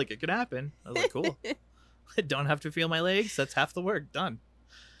 Because they're like, it could happen. I was like, cool. I don't have to feel my legs. That's half the work. Done.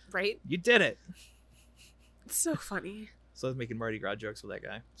 Right? You did it. It's so funny. So I was making Mardi Gras jokes with that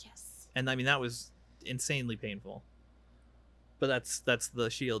guy. Yes. And I mean, that was insanely painful. But that's the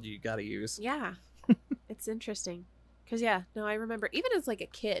shield you got to use. Yeah. It's interesting. Because, I remember, even as, like, a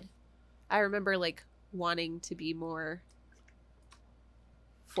kid, I remember, like, wanting to be more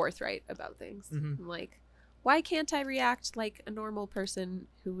forthright about things. I'm like, why can't I react like a normal person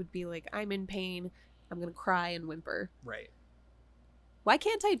who would be like, I'm in pain, I'm going to cry and whimper. Right. Why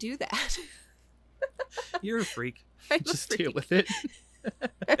can't I do that? You're a freak. Just deal with it.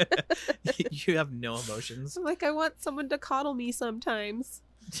 You have no emotions. I'm like, I want someone to coddle me sometimes.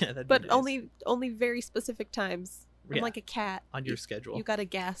 Yeah, that'd but be nice. only very specific times. I'm like a cat. On your schedule. You gotta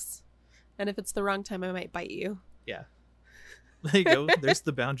guess. And if it's the wrong time, I might bite you. Yeah. There you go. There's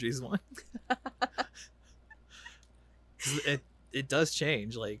the boundaries one. It does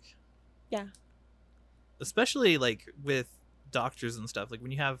change, like. Yeah. Especially, like, with doctors and stuff. Like,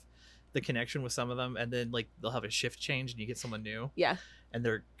 when you have the connection with some of them, and then, like, they'll have a shift change and you get someone new. Yeah. And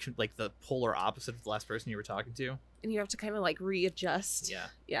they're, like, the polar opposite of the last person you were talking to. And you have to kind of, like, readjust. Yeah.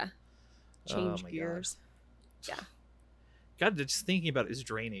 Yeah. Change gears. God. Yeah. God, just thinking about it is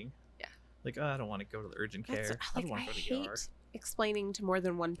draining. Yeah. Like, I don't want to go to the urgent care. I don't want to go to the ER. Explaining to more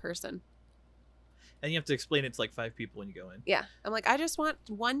than one person. And you have to explain it to, like, 5 people when you go in. Yeah. I'm like, I just want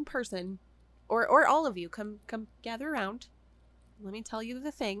one person, or all of you, come gather around. Let me tell you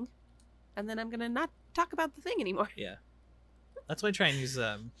the thing. And then I'm going to not talk about the thing anymore. Yeah. That's why I try and use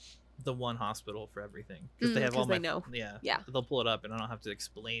the one hospital for everything. Because they have all my... know. Yeah. Yeah. They'll pull it up and I don't have to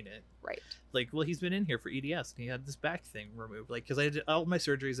explain it. Right. Like, well, he's been in here for EDS and he had this back thing removed. Like, because all my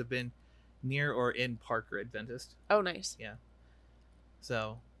surgeries have been near or in Parker Adventist. Oh, nice. Yeah.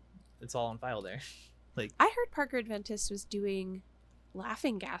 So, it's all on file there. Like, I heard Parker Adventist was doing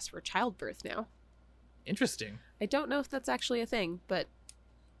laughing gas for childbirth now. Interesting. I don't know if that's actually a thing, but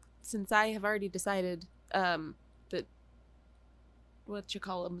since I have already decided that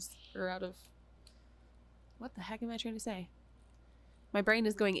whatchamacallums are out of... What the heck am I trying to say? My brain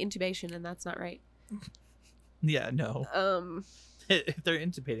is going intubation, and that's not right. Yeah, no. If they're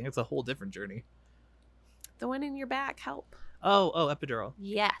intubating, it's a whole different journey. The one in your back, help. Oh, epidural.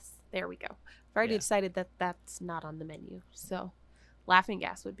 Yes, there we go. I've already decided that that's not on the menu, so laughing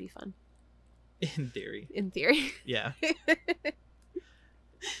gas would be fun. In theory. In theory. Yeah. It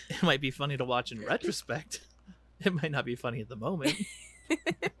might be funny to watch in retrospect. It might not be funny at the moment.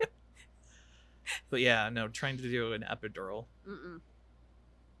 But yeah, no, trying to do an epidural.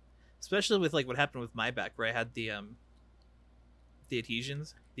 Especially with, like, what happened with my back, where I had the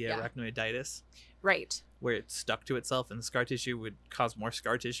adhesions, the arachnoiditis. Right. Where it stuck to itself and the scar tissue would cause more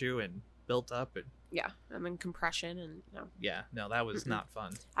scar tissue and built up. And I'm in compression and no. Yeah, no, that was not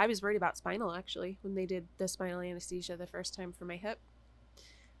fun. I was worried about spinal, actually, when they did the spinal anesthesia the first time for my hip.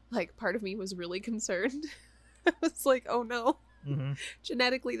 Like, part of me was really concerned. I was like, oh no.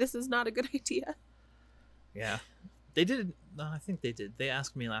 Genetically, this is not a good idea. Yeah. They did. No, I think they did. They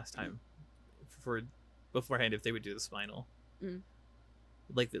asked me last time beforehand if they would do the spinal.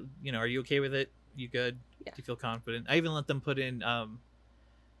 Like, are you okay with it? You good? Yeah. Do you feel confident? I even let them put in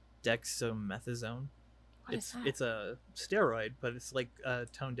dexamethasone. What is that? It's a steroid, but it's like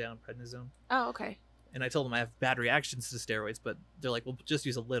toned down prednisone. Oh, okay. And I told them I have bad reactions to steroids, but they're like, well, just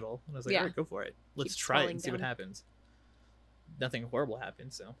use a little. And I was like, all right, go for it. Let's try it and see what happens. Nothing horrible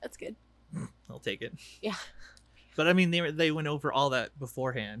happened, so that's good. I'll take it. Yeah. But I mean, they went over all that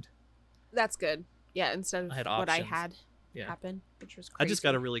beforehand. That's good. Yeah, instead of what I had happen, which was crazy. I just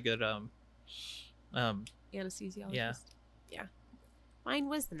got a really good anesthesiologist. Yeah. Yeah. Mine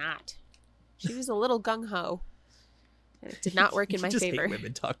was not. She was a little gung-ho. And it did not work in my favor. Hate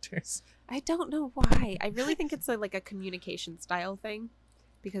women doctors. I don't know why. I really think it's like a communication style thing,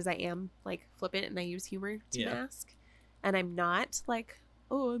 because I am like flippant and I use humor to mask, and I'm not like,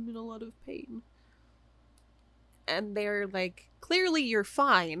 oh, I'm in a lot of pain. And they're like, clearly you're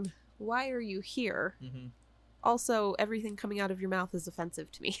fine. Why are you here? Mm-hmm. Also, everything coming out of your mouth is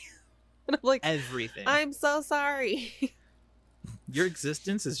offensive to me. And I'm like, everything. I'm so sorry. Your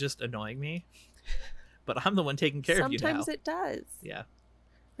existence is just annoying me. But I'm the one taking care of you now. Sometimes it does. Yeah.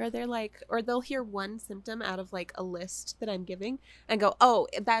 Or they're like, or they'll hear one symptom out of like a list that I'm giving and go, oh,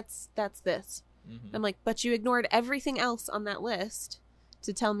 that's this. Mm-hmm. I'm like, but you ignored everything else on that list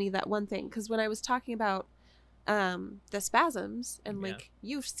to tell me that one thing. Because when I was talking about the spasms and like,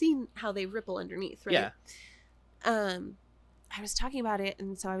 you've seen how they ripple underneath, right? Yeah. I was talking about it.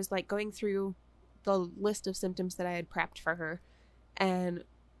 And so I was like going through the list of symptoms that I had prepped for her and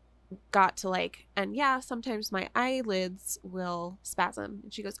got to like, and sometimes my eyelids will spasm.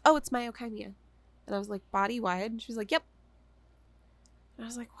 And she goes, oh, it's myokymia. And I was like, body wide? And she was like, yep. And I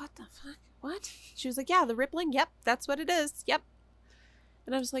was like, what the fuck? What? She was like, yeah, the rippling. Yep, that's what it is. Yep.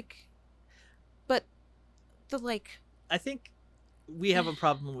 And I was like, but the like, I think we have a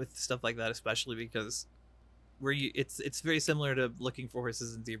problem with stuff like that, especially because it's very similar to looking for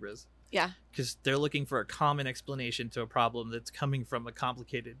horses and zebras. Yeah. Because they're looking for a common explanation to a problem that's coming from a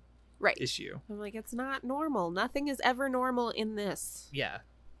complicated issue. I'm like, it's not normal. Nothing is ever normal in this. Yeah.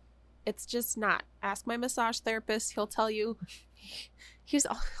 It's just not. Ask my massage therapist. He'll tell you. He's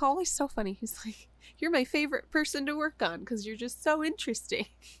always so funny. He's like, you're my favorite person to work on because you're just so interesting.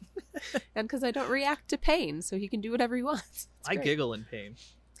 And because I don't react to pain, so he can do whatever he wants. I giggle in pain.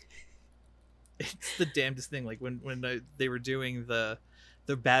 It's the damnedest thing. Like when they were doing the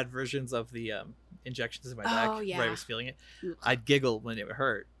bad versions of the injections in my back where I was feeling it, I'd giggle when it would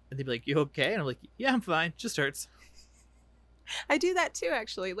hurt. And they'd be like, you okay? And I'm like, yeah, I'm fine. Just hurts. I do that too,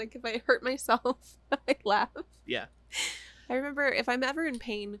 actually. Like if I hurt myself, I laugh. Yeah. I remember if I'm ever in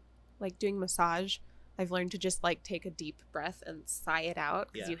pain, like doing massage, I've learned to just like take a deep breath and sigh it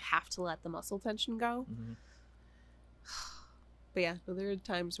out because you have to let the muscle tension go. Mm-hmm. But yeah, there are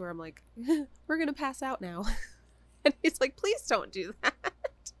times where I'm like, we're going to pass out now. And he's like, please don't do that.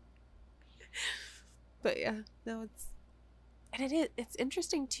 But yeah, no, it's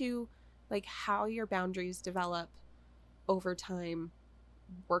interesting too, like how your boundaries develop over time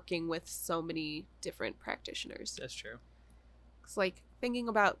working with so many different practitioners. That's true. It's like thinking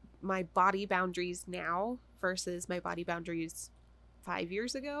about my body boundaries now versus my body boundaries 5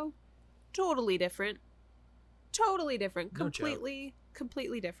 years ago. Totally different. Completely different.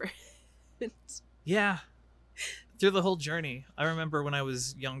 Yeah. Through the whole journey. I remember when I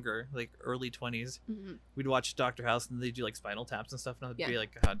was younger, like early 20s, we'd watch Dr. House and they'd do like spinal taps and stuff. And I'd be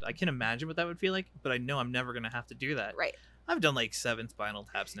like, God, I can't imagine what that would feel like, but I know I'm never going to have to do that. Right. I've done like 7 spinal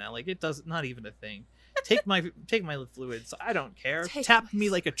taps now. Like not even a thing. Take my fluids. I don't care. Tap me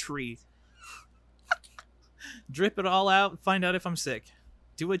like a tree. Drip it all out. Find out if I'm sick.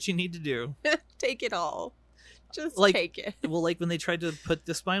 Do what you need to do. Take it all. Just take it. Well, like when they tried to put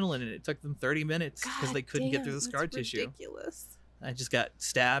the spinal in it took them 30 minutes because they couldn't get through the scar tissue. Ridiculous. I just got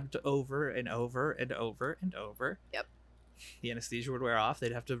stabbed over and over and over and over. Yep. The anesthesia would wear off.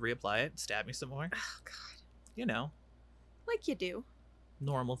 They'd have to reapply it, stab me some more. Oh, God. You know. Like you do.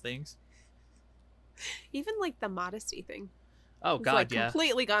 Normal things. Even like the modesty thing. Oh, God, like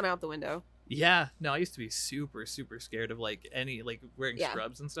completely gone out the window. Yeah. No, I used to be super, super scared of like any, like wearing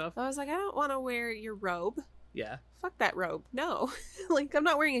scrubs and stuff. I was like, I don't want to wear your robe. Yeah. Fuck that robe. No. Like, I'm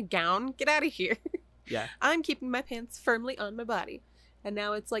not wearing a gown. Get out of here. Yeah. I'm keeping my pants firmly on my body. And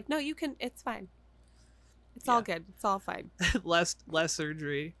now it's like, no, you can, it's fine. It's all good. It's all fine. last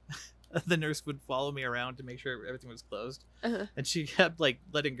surgery, the nurse would follow me around to make sure everything was closed. Uh-huh. And she kept like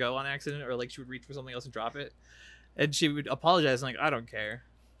letting go on accident, or like she would reach for something else and drop it. And she would apologize and like, I don't care.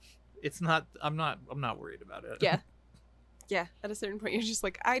 It's not, I'm not worried about it. Yeah. Yeah. At a certain point, you're just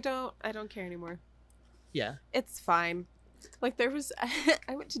like, I don't care anymore. Yeah. It's fine. Like there was,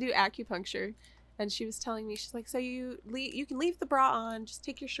 I went to do acupuncture and she was telling me, she's like, so you can leave the bra on, just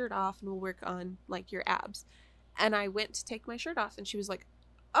take your shirt off and we'll work on like your abs. And I went to take my shirt off and she was like,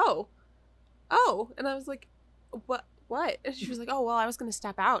 oh, and I was like, what? And she was like, oh, well, I was going to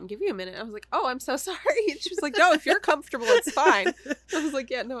step out and give you a minute. I was like, oh, I'm so sorry. And she was like, no, if you're comfortable, it's fine. I was like,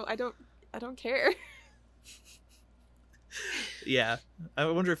 yeah, no, I don't care. Yeah. I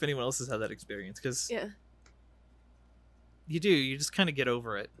wonder if anyone else has had that experience, because yeah, you just kind of get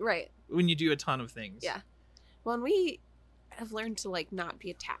over it. Right. When you do a ton of things. Yeah. Well, and we have learned to like not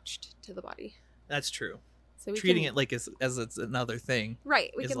be attached to the body. That's true. So treating it like as it's another thing.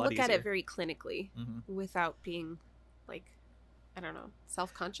 Right. We can look at it very clinically mm-hmm. without being like, I don't know,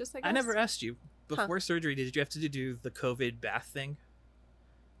 self-conscious, I guess. I never asked you. Before surgery, did you have to do the COVID bath thing?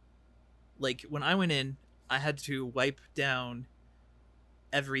 Like, when I went in, I had to wipe down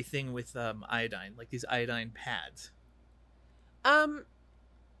everything with iodine, like these iodine pads.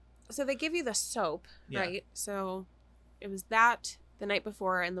 So they give you the soap, right? So it was that the night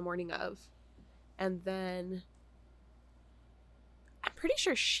before and the morning of. And then I'm pretty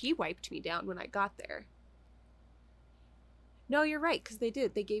sure she wiped me down when I got there. No, you're right, because they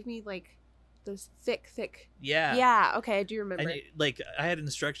did. They gave me like those thick. Yeah. Yeah. Okay, I do remember. And like I had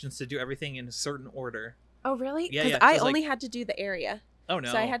instructions to do everything in a certain order. Oh, really? Yeah. Because I only had to do the area. Oh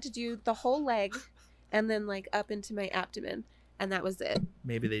no. So I had to do the whole leg, and then like up into my abdomen, and that was it.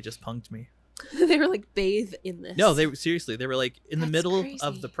 Maybe they just punked me. They were like, bathe in this. No, they were like in the middle crazy.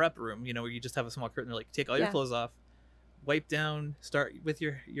 of the prep room, where you just have a small curtain. They're like, take all your clothes off, wipe down, start with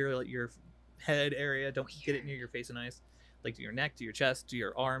your head area. Don't get it near your face and eyes. Like to your neck, to your chest, to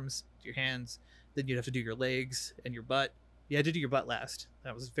your arms, to your hands. Then you'd have to do your legs and your butt. You had to do your butt last.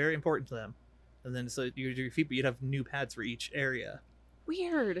 That was very important to them. And then so you would do your feet, but you'd have new pads for each area.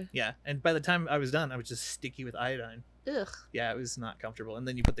 Weird. Yeah, and by the time I was done, I was just sticky with iodine. Ugh. Yeah, it was not comfortable. And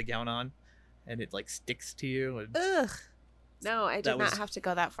then you put the gown on, and it like sticks to you. And ugh. No, I did not have to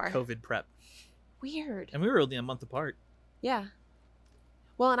go that far. COVID prep. Weird. And we were only a month apart. Yeah.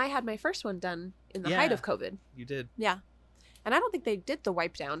 Well, and I had my first one done in the height of COVID. You did. Yeah. And I don't think they did the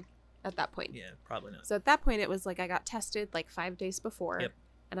wipe down at that point. Yeah, probably not. So at that point, it was like I got tested like 5 days before. Yep.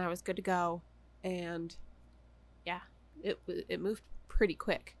 And I was good to go. And yeah, it moved pretty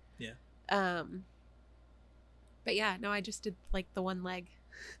quick. Yeah. But yeah, no, I just did like the one leg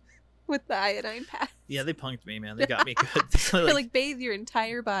with the iodine pad. Yeah, they punked me, man. They got me good. So, They're like, bathe your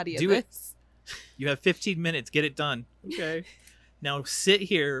entire body in do this. You have 15 minutes. Get it done. Okay. Now sit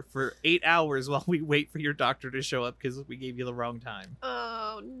here for 8 hours while we wait for your doctor to show up because we gave you the wrong time.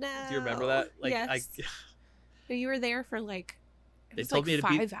 Oh, no. Do you remember that? Like, yes. You were there for like, they told me to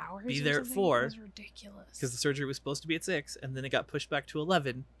 5 hours be there at 4. It was ridiculous. Because the surgery was supposed to be at 6, and then it got pushed back to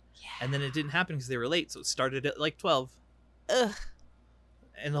 11. Yeah. And then it didn't happen because they were late, so it started at like 12. Ugh.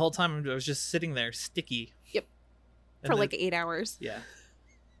 And the whole time I was just sitting there, sticky. Yep. For like 8 hours. Yeah.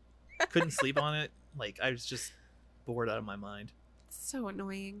 Couldn't sleep on it. Like, I was just bored out of my mind. So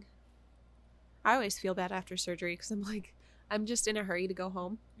annoying. I always feel bad after surgery because I'm like, I'm just in a hurry to go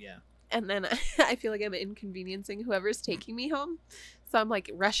home. Yeah. And then I feel like I'm inconveniencing whoever's taking me home. So I'm like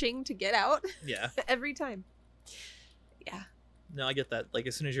rushing to get out. Yeah. Every time. Yeah. No, I get that. Like,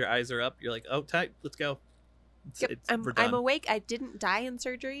 as soon as your eyes are up, you're like, oh, tight, let's go. I'm awake. I didn't die in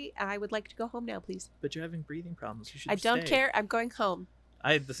surgery. I would like to go home now, please. But you're having breathing problems. You should I don't care. I'm going home.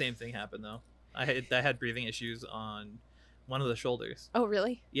 I had the same thing happen, though. I had breathing issues on one of the shoulders. Oh,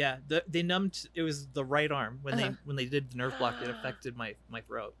 really? Yeah. They numbed. It was the right arm. When they did the nerve block, it affected my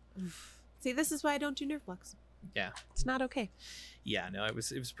throat. See, this is why I don't do nerve blocks. Yeah. It's not okay. Yeah, no, it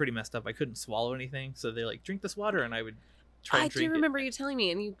was pretty messed up. I couldn't swallow anything. So they like, drink this water, and I would try and drink it. I do remember you telling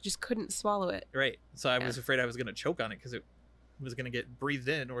me, and you just couldn't swallow it. Right. So I was afraid I was going to choke on it because it was going to get breathed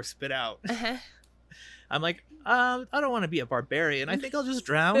in or spit out. Uh-huh. I'm like, I don't want to be a barbarian. I think I'll just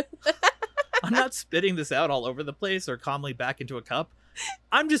drown. I'm not spitting this out all over the place or calmly back into a cup.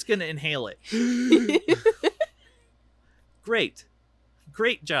 I'm just going to inhale it. Great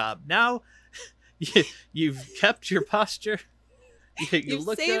job. Now you've kept your posture. You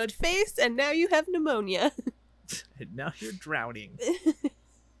look saved good. Face, and now you have pneumonia. And now you're drowning.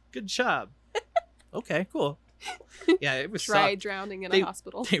 Good job. Okay, cool. Yeah, it was Try drowning in a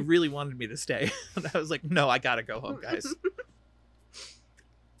hospital. They really wanted me to stay. And I was like, no, I gotta go home, guys.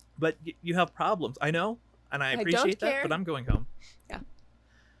 But you have problems. I know, and I appreciate that, but I'm going home. Yeah.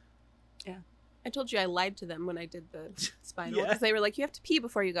 I told you I lied to them when I did the spinal. Because they were like, you have to pee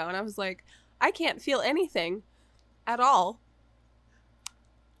before you go. And I was like, I can't feel anything at all.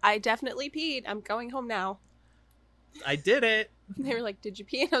 I definitely peed. I'm going home now. I did it. And they were like, did you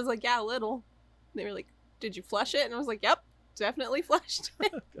pee? And I was like, yeah, a little. And they were like, did you flush it? And I was like, yep, definitely flushed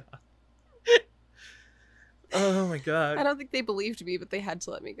it. Oh my god. I don't think they believed me, but they had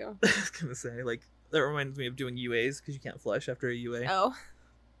to let me go. I was gonna say, like, that reminds me of doing UAs because you can't flush after a UA. Oh.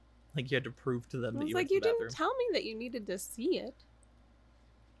 Like you had to prove to them that you went like, to you the bathroom. didn't tell me that you needed to see it.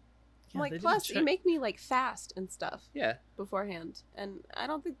 Yeah, like, plus, you make me, like, fast and stuff. Yeah. Beforehand. And I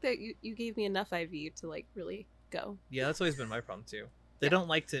don't think that you gave me enough IV to, like, really go. Yeah, that's always been my problem, too. They don't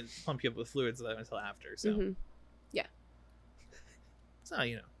like to pump you up with fluids until after, so. Mm-hmm. Yeah. So,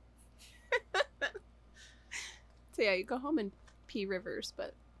 you know. So, yeah, you go home and pee rivers,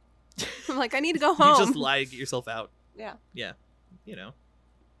 but I'm like, I need to go home. You just lie to get yourself out. Yeah. Yeah. You know.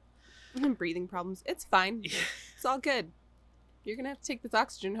 And breathing problems. It's fine. It's all good. You're gonna have to take this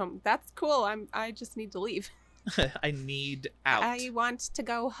oxygen home. That's cool. I just need to leave. I need out. I want to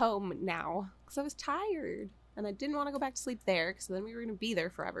go home now because I was tired and I didn't want to go back to sleep there because then we were gonna be there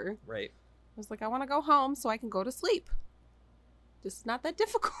forever. Right. I was like, I want to go home so I can go to sleep. Just not that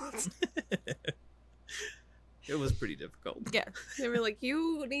difficult. It was pretty difficult. Yeah. They were like,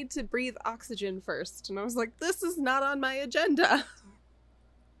 you need to breathe oxygen first, and I was like, this is not on my agenda.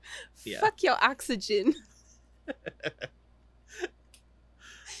 Yeah. Fuck your oxygen.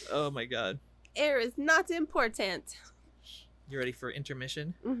 Oh my god. Air is not important. You ready for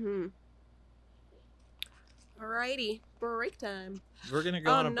intermission? Mm-hmm. Alrighty. Break time. We're gonna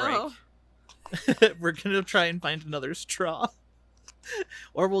go on a break. We're gonna try and find another straw.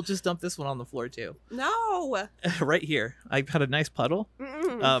 Or we'll just dump this one on the floor too. No. Right here. I've had a nice puddle.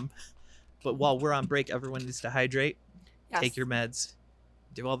 Mm-mm. But while we're on break, everyone needs to hydrate. Yes. Take your meds.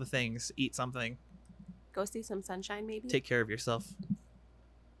 Do all the things. Eat something. Go see some sunshine, maybe. Take care of yourself.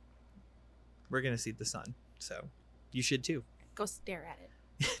 We're gonna see the sun, so you should too. Go stare at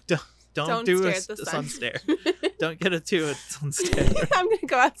it. don't do a sun stare. Don't get a sun stare. I'm gonna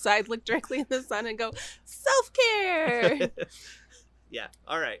go outside, look directly in the sun, and go self-care. Yeah.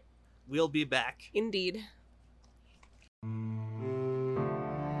 All right. We'll be back. Indeed.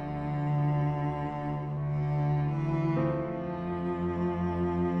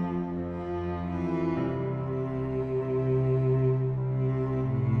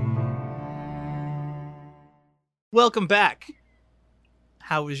 Welcome back.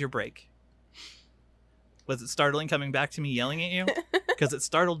 How was your break? Was it startling coming back to me yelling at you? Because it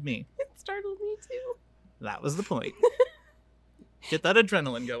startled me. It startled me too. That was the point. Get that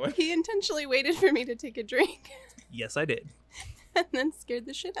adrenaline going. He intentionally waited for me to take a drink. Yes, I did. And then scared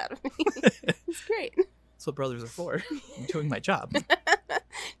the shit out of me. It's great. That's what brothers are for. I'm doing my job.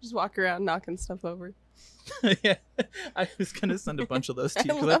 Just walk around knocking stuff over. Yeah. I was going to send a bunch of those to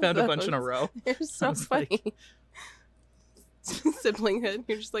you because I found a bunch in a row. They're so funny. Like... Siblinghood.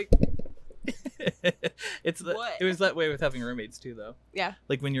 You're just like... It was that way with having roommates too, though. Yeah.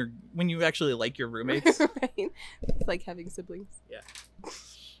 Like when you actually like your roommates. Right. It's like having siblings. Yeah.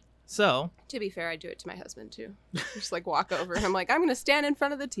 So, to be fair, I do it to my husband too. Just like walk over and I'm like, I'm gonna stand in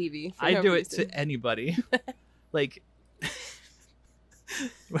front of the TV. I do it to anybody. Like,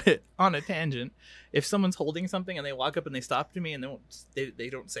 on a tangent, if someone's holding something and they walk up and they stop to me and they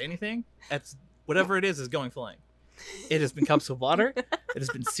don't say anything, that's whatever it is going flying. It has been cups of water. It has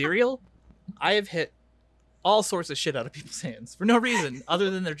been cereal. I have hit all sorts of shit out of people's hands for no reason other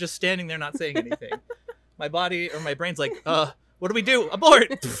than they're just standing there not saying anything. My body or my brain's like, what do we do? Abort!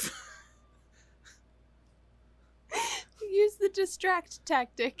 Use the distract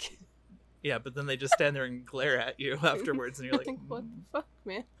tactic. Yeah, but then they just stand there and glare at you afterwards and you're like, what the fuck,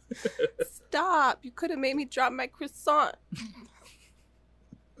 man? Stop! You could have made me drop my croissant.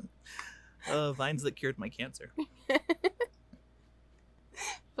 Vines that cured my cancer.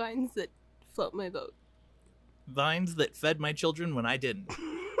 Vines that float my boat. Vines that fed my children when I didn't.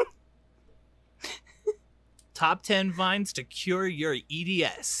 Top 10 vines to cure your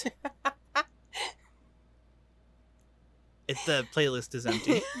EDS. If the playlist is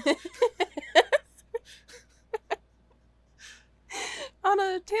empty. On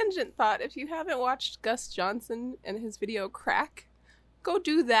a tangent thought, if you haven't watched Gus Johnson and his video Crack, go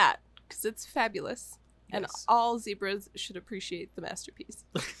do that, because it's fabulous. Yes. And all zebras should appreciate the masterpiece.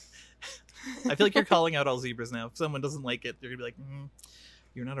 I feel like you're calling out all zebras now. If someone doesn't like it, they're going to be like,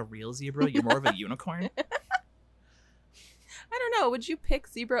 you're not a real zebra, you're more of a unicorn? I don't know. Would you pick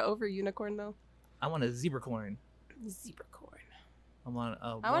zebra over unicorn, though? I want a zebracorn. Zebracorn. I want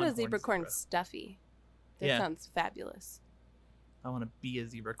a zebracorn stuffy. That sounds fabulous. I want to be a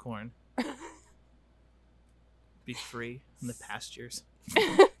zebracorn. Be free in the pastures.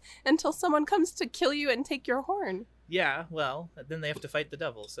 Until someone comes to kill you and take your horn. Yeah, well, then they have to fight the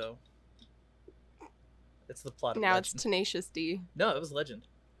devil, so... It's the plot of Now Legend. It's Tenacious D. No, it was Legend.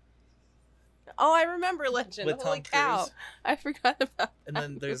 Oh, I remember Legend. With Holy Tom cow. Cruise. I forgot about that. And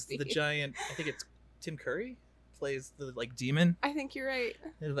then there's the giant, I think it's Tim Curry? plays the like demon. I think you're right.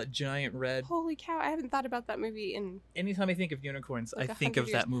 That giant red. Holy cow! I haven't thought about that movie in. Anytime I think of unicorns, like I think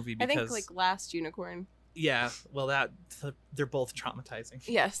of that movie because I think like Last Unicorn. Yeah, well, they're both traumatizing.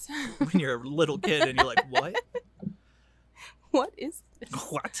 Yes. When you're a little kid and you're like, what? What is this?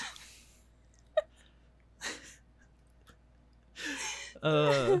 What?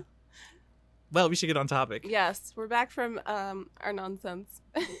 Well, we should get on topic. Yes, we're back from our nonsense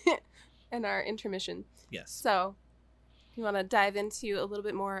and our intermission. Yes. So, you want to dive into a little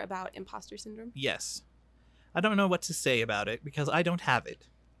bit more about imposter syndrome? Yes. I don't know what to say about it because I don't have it.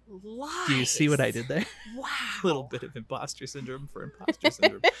 Lies. Do you see what I did there? Wow. A little bit of imposter syndrome for imposter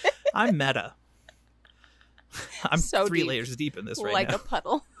syndrome. I'm meta. I'm so 3 deep. layers deep in this right like now. A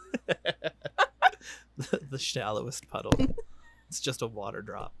puddle. The shallowest puddle. It's just a water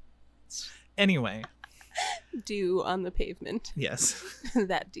drop. Anyway. Dew on the pavement. Yes.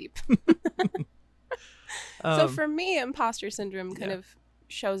 That deep. So for me, imposter syndrome kind of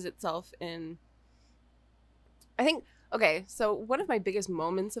shows itself in, I think, okay, so one of my biggest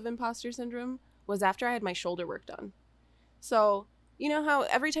moments of imposter syndrome was after I had my shoulder work done. So, you know how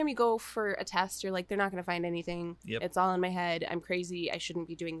every time you go for a test, you're like, they're not going to find anything. Yep. It's all in my head. I'm crazy. I shouldn't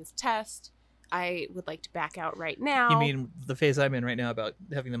be doing this test. I would like to back out right now. You mean the phase I'm in right now about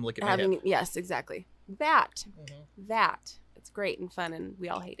having them look at my head? Yes, exactly. That. It's great and fun, and we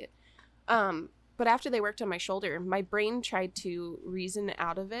all hate it. But after they worked on my shoulder, my brain tried to reason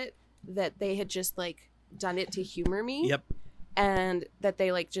out of it that they had just, like, done it to humor me. Yep. And that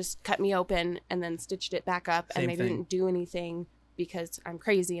they, like, just cut me open and then stitched it back up. Same and they thing. didn't do anything because I'm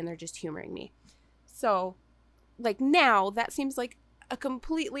crazy and they're just humoring me. So, like, now that seems like a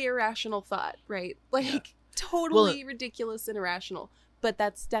completely irrational thought, right? Like, totally ridiculous and irrational. But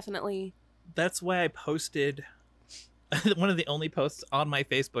that's definitely... That's why I posted... One of the only posts on my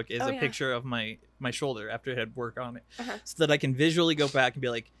Facebook is a picture of my shoulder after it had work on it. So that I can visually go back and be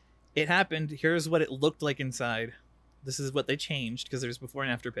like, it happened. Here's what it looked like inside. This is what they changed because there's before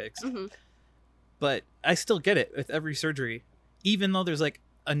and after pics. But I still get it with every surgery, even though there's like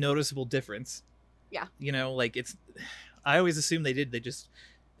a noticeable difference. Yeah. You know, like it's... I always assume they did.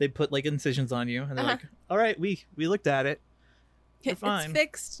 They put like incisions on you and they're like, all right, we looked at it. You're fine. It's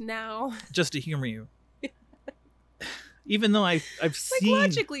fixed now. Just to humor you. Even though I've seen... Like,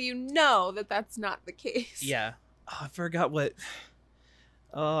 logically, you know that that's not the case. Yeah. Oh, I forgot what...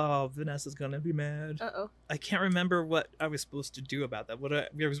 Oh, Vanessa's gonna be mad. Uh-oh. I can't remember what I was supposed to do about that.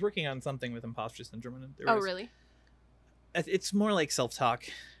 I was working on something with imposter syndrome. And Really? It's more like self-talk.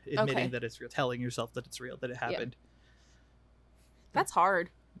 Admitting that it's real. Telling yourself that it's real, that it happened. Yeah. That's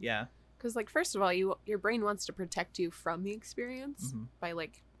hard. Yeah. Because, like, first of all, your brain wants to protect you from the experience by,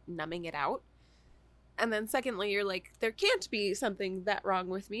 like, numbing it out. And then secondly, you're like, there can't be something that wrong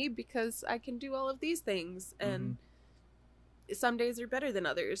with me because I can do all of these things. And some days are better than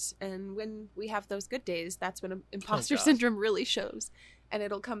others. And when we have those good days, that's when imposter syndrome really shows. And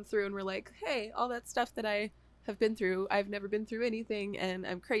it'll come through and we're like, hey, all that stuff that I have been through, I've never been through anything. And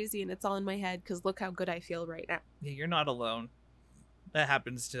I'm crazy and it's all in my head because look how good I feel right now. Yeah, you're not alone. That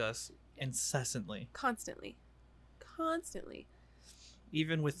happens to us incessantly. Constantly.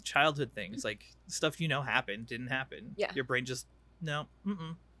 Even with childhood things, like stuff happened, didn't happen. Yeah. Your brain just, no,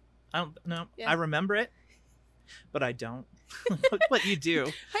 I don't know. Yeah. I remember it, but I don't. What you do.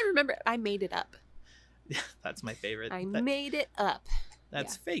 I remember I made it up. Yeah, that's my favorite. I made it up.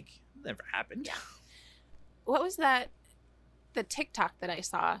 That's fake. Never happened. Yeah. What was that? The TikTok that I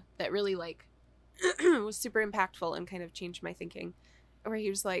saw that really like was super impactful and kind of changed my thinking. Where he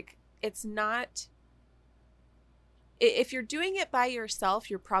was like, it's not... If you're doing it by yourself,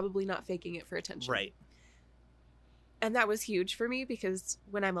 you're probably not faking it for attention. Right. And that was huge for me because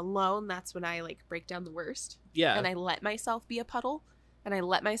when I'm alone, that's when I like break down the worst. Yeah. And I let myself be a puddle. And I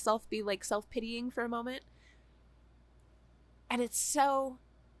let myself be like self-pitying for a moment. And it's so,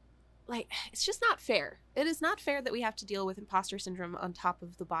 like, it's just not fair. It is not fair that we have to deal with imposter syndrome on top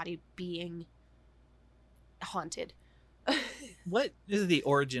of the body being haunted. What is the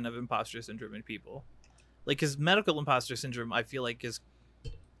origin of imposter syndrome in people? Like, because medical imposter syndrome, I feel like, is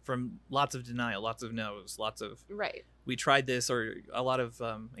from lots of denial, lots of no's, lots of... Right. We tried this, or a lot of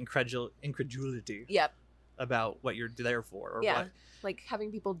incredulity. Yep. About what you're there for, or what. Like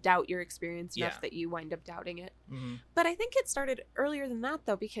having people doubt your experience enough that you wind up doubting it. Mm-hmm. But I think it started earlier than that,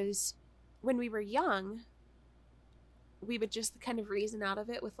 though, because when we were young, we would just kind of reason out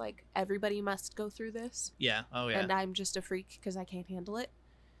of it with, like, everybody must go through this. Yeah. Oh, yeah. And I'm just a freak because I can't handle it.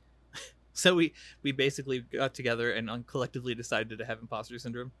 So we basically got together and collectively decided to have imposter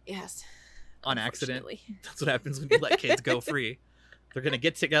syndrome. Yes. On accident. That's what happens when you let kids go free. They're going to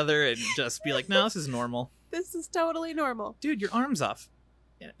get together and just be like, no, this is normal. This is totally normal. Dude, your arm's off.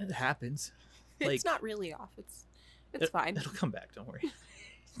 Yeah, it happens. It's not really off. It's fine. It'll come back. Don't worry.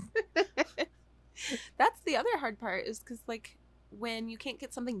 That's the other hard part is because, like, when you can't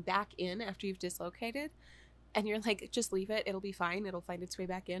get something back in after you've dislocated and you're like, just leave it. It'll be fine. It'll find its way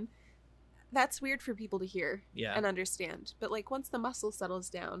back in. That's weird for people to hear and understand. But, like, once the muscle settles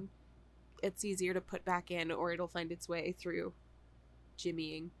down, it's easier to put back in, or it'll find its way through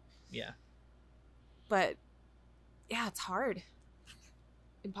jimmying. Yeah. But, yeah, it's hard.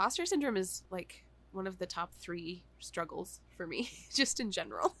 Imposter syndrome is, like, one of the top 3 struggles for me, just in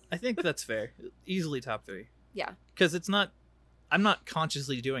general. I think that's fair. Easily top 3. Yeah. Because I'm not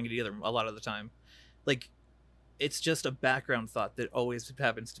consciously doing it either a lot of the time. Like, it's just a background thought that always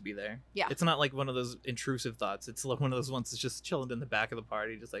happens to be there. Yeah. It's not like one of those intrusive thoughts. It's like one of those ones that's just chilling in the back of the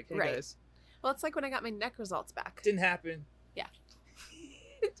party, just like, hey, guys. Well, it's like when I got my neck results back. Didn't happen. Yeah.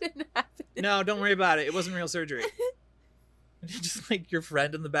 It didn't happen. No, don't worry about it. It wasn't real surgery. Just like your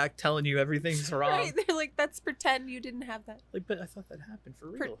friend in the back telling you everything's wrong. Right. They're like, that's pretend you didn't have that. Like, but I thought that happened for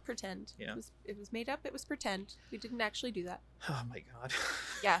real. Pretend. Yeah. It was made up. It was pretend. We didn't actually do that. Oh my god.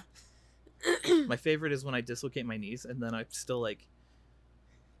 Yeah. My favorite is when I dislocate my knees and then I'm still like,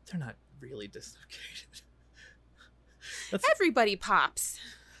 they're not really dislocated. Everybody pops.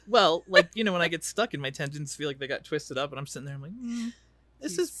 Well, like, you know, when I get stuck and my tendons feel like they got twisted up and I'm sitting there, I'm like,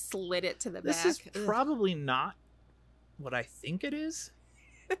 this is slid it to the back. This is probably not what I think it is.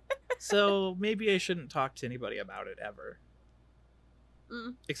 So maybe I shouldn't talk to anybody about it ever.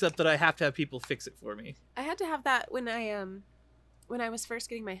 Except that I have to have people fix it for me. I had to have that when I was first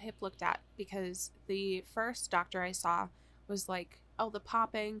getting my hip looked at, because the first doctor I saw was like, oh, the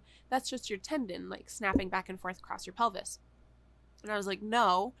popping, that's just your tendon, like, snapping back and forth across your pelvis. And I was like,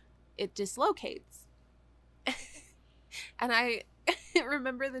 no, it dislocates. And I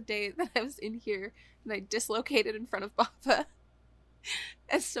remember the day that I was in here and I dislocated in front of Papa.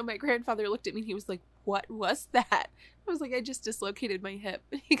 And so my grandfather looked at me and he was like, what was that? I was like, I just dislocated my hip.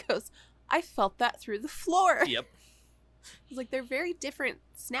 And he goes, I felt that through the floor. Yep. It's like they're very different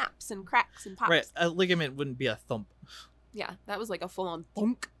snaps and cracks and pops. Right, a ligament wouldn't be a thump. Yeah, that was like a full-on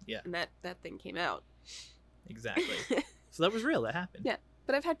thunk. Yeah. And that thing came out. Exactly. So that was real. That happened. Yeah.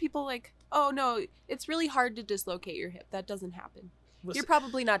 But I've had people like, oh, no, it's really hard to dislocate your hip. That doesn't happen. You're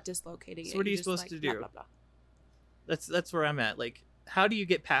probably not dislocating it. So what are you supposed to do? Blah, blah, blah. That's where I'm at. Like, how do you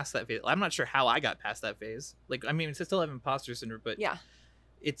get past that phase? I'm not sure how I got past that phase. Like, I mean, I still have imposter syndrome, but yeah,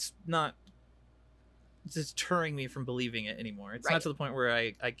 it's not deterring me from believing it anymore. It's not to the point where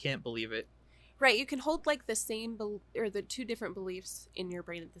I can't believe it. Right. You can hold like the same or the 2 different beliefs in your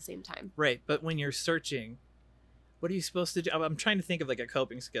brain at the same time. Right. But when you're searching, what are you supposed to do? I'm trying to think of like a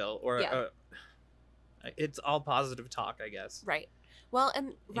coping skill or it's all positive talk, I guess. Right. Well,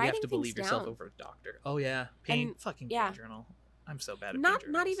 and writing you have to believe down. Yourself over a doctor. Oh yeah. Pain journal. I'm so bad at pain journals.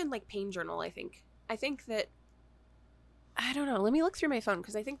 Not even like pain journal, I think. I think that, I don't know. Let me look through my phone,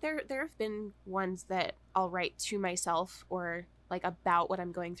 because I think there have been ones that I'll write to myself or like about what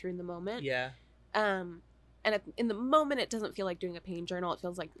I'm going through in the moment. Yeah. And in the moment, it doesn't feel like doing a pain journal. It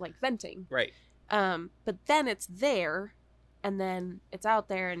feels like venting. Right. But then it's there, and then it's out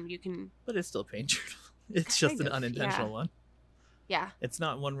there, and you can. But it's still a pain journal. It's just an unintentional one. Yeah. It's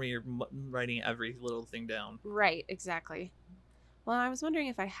not one where you're writing every little thing down. Right. Exactly. Well, I was wondering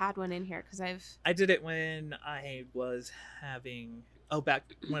if I had one in here, because I did it when I was having back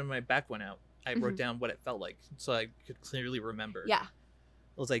when my back went out. I wrote down what it felt like so I could clearly remember. Yeah.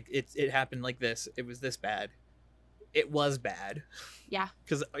 It was like it happened like this. It was this bad. It was bad. Yeah.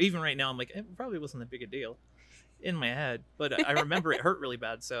 Because even right now I'm like, it probably wasn't that big a deal in my head, but I remember it hurt really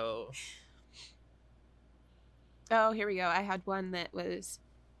bad. So. Oh, here we go. I had one that was,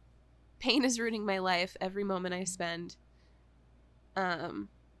 pain is ruining my life. Every moment I spend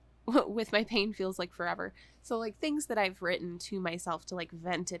with my pain feels like forever. So like things that I've written to myself to like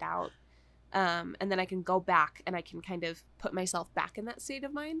vent it out. And then I can go back and I can kind of put myself back in that state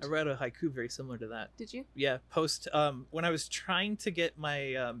of mind. I read a haiku very similar to that. Did you? Yeah. When I was trying to get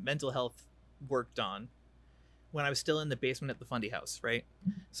my mental health worked on, when I was still in the basement at the Fundy House, right?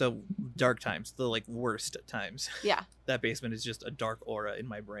 So dark times, the like worst times. Yeah. That basement is just a dark aura in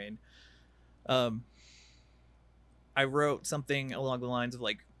my brain. I wrote something along the lines of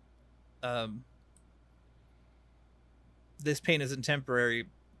like, this pain isn't temporary,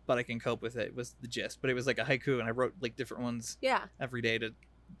 but I can cope with it, was the gist. But it was like a haiku, and I wrote like different ones every day to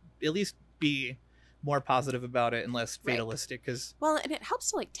at least be more positive about it and less fatalistic. Cause, well, and it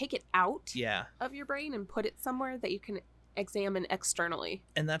helps to like take it out yeah. of your brain and put it somewhere that you can examine externally.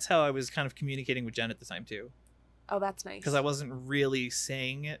 And that's how I was kind of communicating with Jen at the time too. Oh, that's nice. Because I wasn't really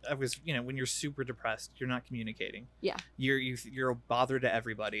saying it. I was, when you're super depressed, you're not communicating. Yeah. You're a bother to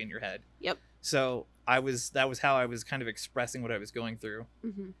everybody in your head. Yep. So that was how I was kind of expressing what I was going through,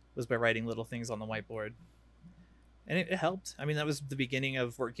 was by writing little things on the whiteboard. And it helped. I mean, that was the beginning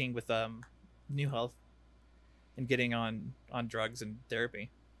of working with New Health and getting on drugs and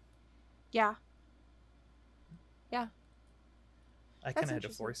therapy. Yeah. Yeah. I kind of had to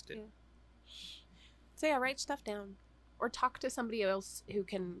force it. Yeah. So yeah, write stuff down. Or talk to somebody else who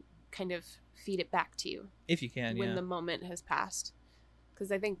can kind of feed it back to you. If you can, when the moment has passed.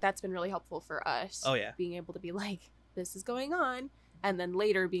 Because I think that's been really helpful for us. Oh, yeah. Being able to be like, this is going on. And then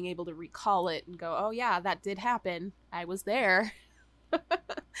later being able to recall it and go, oh yeah, that did happen. I was there.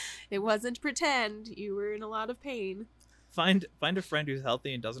 It wasn't pretend. You were in a lot of pain. Find a friend who's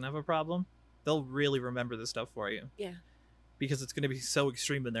healthy and doesn't have a problem. They'll really remember this stuff for you. Yeah. Because it's going to be so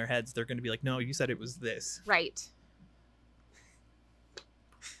extreme in their heads. They're going to be like, no, you said it was this. Right.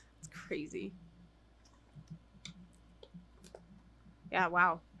 It's crazy. Yeah,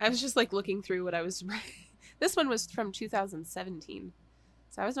 wow. I was just like looking through what I was writing. This one was from 2017.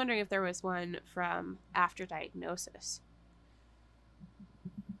 So I was wondering if there was one from after diagnosis.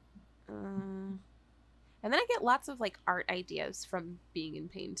 And then I get lots of like art ideas from being in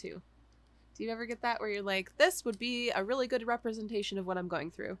pain too. Do you ever get that where you're like, this would be a really good representation of what I'm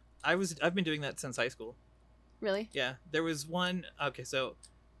going through? I've been doing that since high school. Really? Yeah. There was one. Okay, so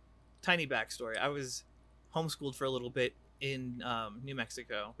tiny backstory. I was homeschooled for a little bit in New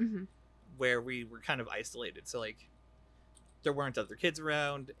Mexico, where we were kind of isolated. So like, there weren't other kids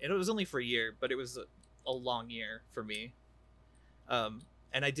around, and it was only for a year, but it was a long year for me.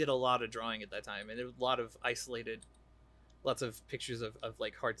 And I did a lot of drawing at that time, and it was a lot of isolated. Lots of pictures of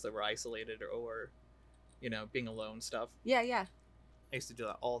like hearts that were isolated or being alone stuff. Yeah, yeah. I used to do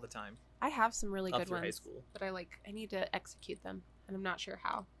that all the time. I have some really good ones, high school. But I need to execute them, and I'm not sure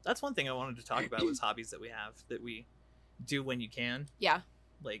how. That's one thing I wanted to talk about was hobbies that we have that we do when you can. Yeah.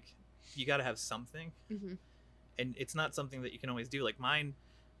 Like, you got to have something. And it's not something that you can always do. Like my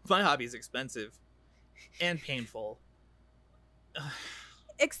hobby is expensive and painful.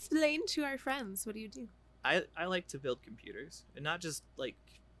 Explain to our friends. What do you do? I like to build computers, and not just like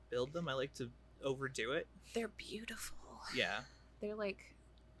build them. I like to overdo it. They're beautiful. Yeah. They're like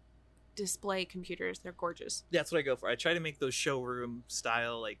display computers. They're gorgeous. That's what I go for. I try to make those showroom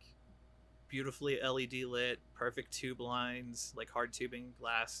style, like beautifully LED lit, perfect tube lines, like hard tubing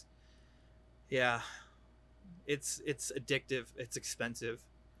glass. Yeah. It's addictive. It's expensive.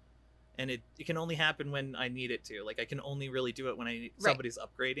 And it can only happen when I need it to. Like, I can only really do it when somebody's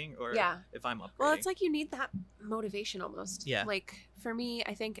upgrading or if I'm upgrading. Well, it's like you need that motivation almost. Yeah. Like, for me,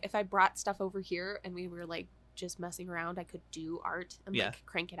 I think if I brought stuff over here and we were, like, just messing around, I could do art and, like,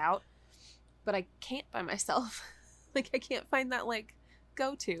 crank it out. But I can't by myself. Like, I can't find that, like,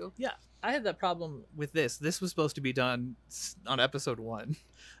 go-to. Yeah. I had that problem with this. This was supposed to be done on episode 1.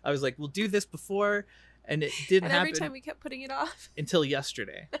 I was like, we'll do this before, and it didn't happen. And every time we kept putting it off. Until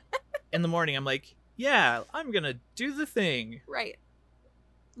yesterday. In the morning, I'm like, yeah, I'm going to do the thing. Right.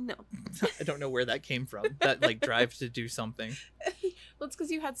 No. I don't know where that came from. That, like, drive to do something. Well, it's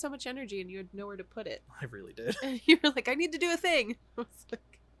because you had so much energy and you had nowhere to put it. I really did. And you were like, I need to do a thing. I was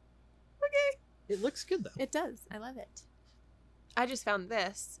like, okay. It looks good, though. It does. I love it. I just found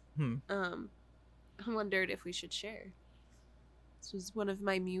this. I wondered if we should share. This was one of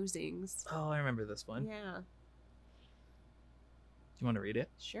my musings. Oh, I remember this one. Yeah. Do you want to read it?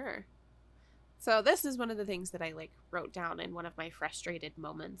 Sure. So this is one of the things that I wrote down in one of my frustrated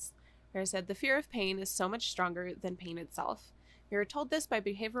moments, where I said, the fear of pain is so much stronger than pain itself. We were told this by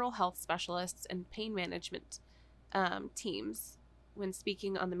behavioral health specialists and pain management teams when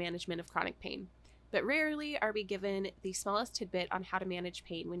speaking on the management of chronic pain. But rarely are we given the smallest tidbit on how to manage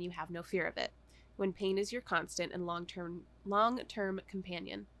pain when you have no fear of it, when pain is your constant and long-term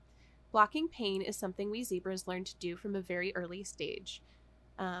companion. Blocking pain is something we zebras learn to do from a very early stage.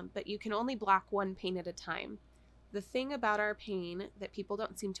 But you can only block one pain at a time. The thing about our pain that people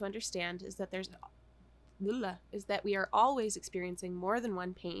don't seem to understand is that we are always experiencing more than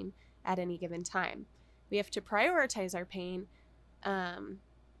one pain at any given time. We have to prioritize our pain,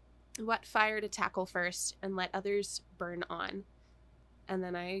 what fire to tackle first, and let others burn on. And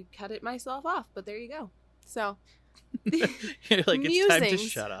then I cut it myself off, but there you go. So you're like, it's time to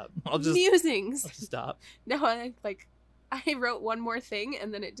shut up. I'll just stop. No, I wrote one more thing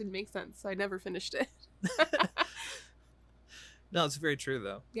and then it didn't make sense, so I never finished it. No, it's very true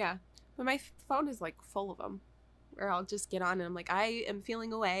though. Yeah, but my phone is full of them, where I'll just get on and I'm like, I am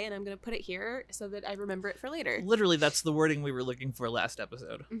feeling away and I'm gonna put it here so that I remember it for later. Literally, that's the wording we were looking for last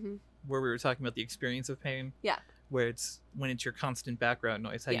episode, where we were talking about the experience of pain. Yeah. where it's when it's your constant background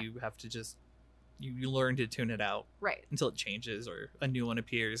noise, how you have to just you learn to tune it out until it changes or a new one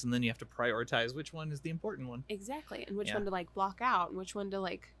appears, and then you have to prioritize which one is the important one. Exactly. And which one to like block out and which one to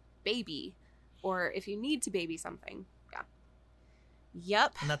like baby, or if you need to baby something.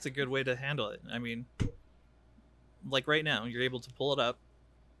 Yep. And that's a good way to handle it. I mean, like right now, you're able to pull it up,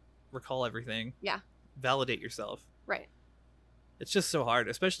 recall everything, validate yourself. Right. It's just so hard,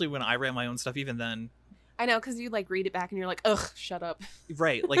 especially when I write my own stuff. Even then, I know, because you like read it back and you're like, ugh, shut up.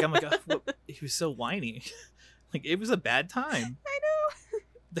 Right. Like I'm like, he was so whiny. Like it was a bad time. I know.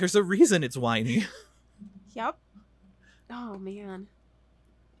 There's a reason it's whiny. Yep. Oh man.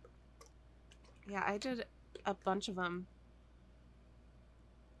 Yeah, I did a bunch of them.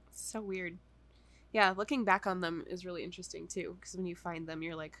 So weird. Yeah, looking back on them is really interesting too, because when you find them,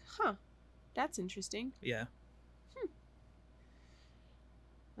 you're like, huh, that's interesting. Yeah.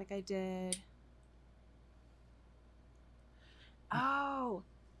 Like I did. Oh,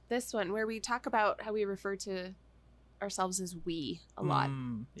 this one where we talk about how we refer to ourselves as we a lot.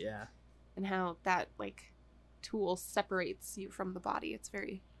 Yeah. And how that like tool separates you from the body. It's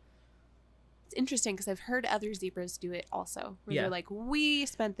interesting because I've heard other zebras do it also. Where they're like, we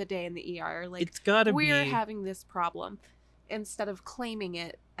spent the day in the ER. Like, it's gotta we're having this problem. Instead of claiming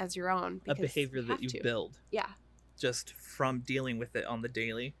it as your own. A behavior that you build. Yeah. Just from dealing with it on the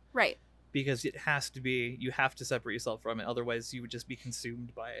daily. Right. Because it has to be, you have to separate yourself from it. Otherwise, you would just be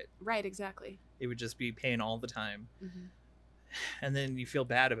consumed by it. Right, exactly. It would just be pain all the time. Mm-hmm. And then you feel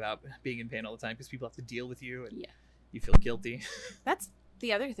bad about being in pain all the time because people have to deal with you. And you feel guilty. That's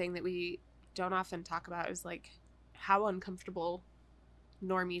the other thing that we don't often talk about is like how uncomfortable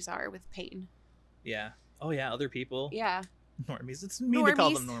normies are with pain. Yeah. Oh, yeah. Other people. Yeah. Normies. It's mean to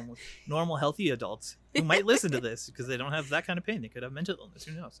call them normal, healthy adults who might listen to this because they don't have that kind of pain. They could have mental illness.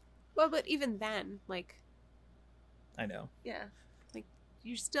 Who knows? Well, but even then, like, I know. Yeah. Like,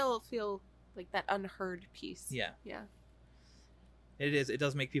 you still feel like that unheard piece. Yeah. Yeah. It is. It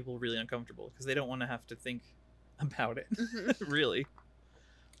does make people really uncomfortable because they don't want to have to think about it. Really.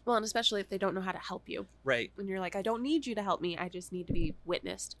 Well, and especially if they don't know how to help you. Right. When you're like, I don't need you to help me. I just need to be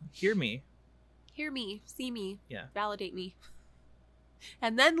witnessed. Hear me. Hear me. See me. Yeah. Validate me.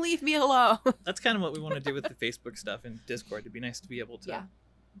 And then leave me alone. That's kind of what we want to do with the Facebook stuff and Discord. It'd be nice to be able to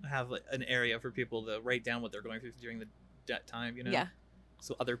have like an area for people to write down what they're going through during that time, you know? Yeah.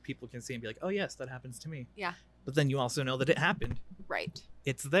 So other people can see and be like, oh, yes, that happens to me. Yeah. But then you also know that it happened. Right.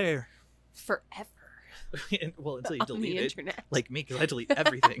 It's there. Forever. Well, until you delete it. Internet. Like me, because I delete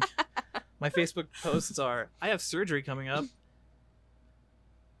everything. My Facebook posts are, I have surgery coming up.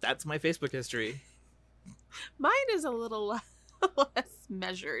 That's my Facebook history. Mine is a little less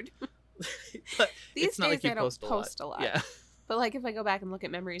measured. These days I don't post a lot. Yeah. But like if I go back and look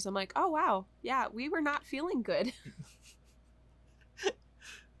at memories, I'm like, oh wow, yeah, we were not feeling good.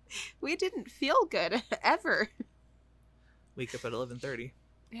 We didn't feel good ever. Wake up at 11:30.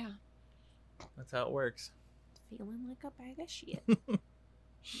 Yeah. That's how it works. Feeling like a bag of shit.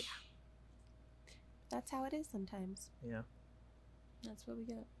 Yeah. That's how it is sometimes. Yeah. That's what we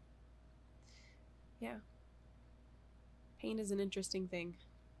get. Yeah. Pain is an interesting thing.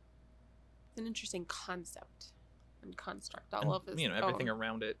 It's an interesting concept and construct. All of this, everything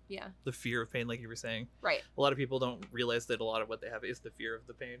around it. Yeah. The fear of pain, like you were saying. Right. A lot of people don't realize that a lot of what they have is the fear of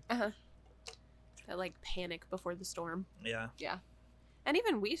the pain. That like panic before the storm. Yeah. Yeah. And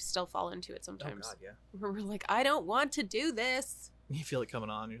even we still fall into it sometimes. Oh God, yeah. Where we're like, I don't want to do this. You feel it coming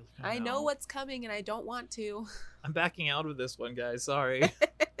on. You're like, I know what's coming and I don't want to. I'm backing out of this one, guys. Sorry.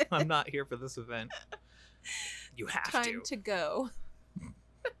 I'm not here for this event. You have Time to go.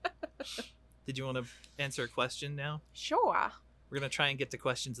 Did you want to answer a question now? Sure. We're going to try and get to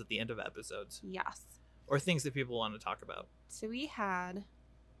questions at the end of episodes. Yes. Or things that people want to talk about. So we had...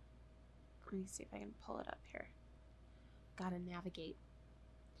 Let me see if I can pull it up here. Gotta navigate.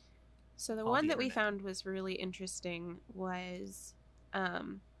 So the one that we found was really interesting was...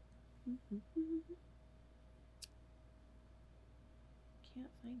 Can't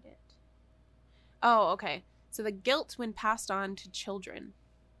find it. Oh, okay. So the guilt when passed on to children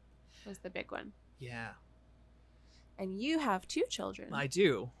was the big one. Yeah. And you have 2 children. I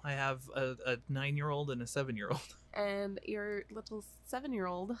do. I have a 9-year-old and a 7-year-old. And your little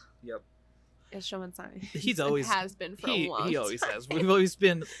 7-year-old. Yep. Is showing signs. He's always has been for a long time. He always has. We've always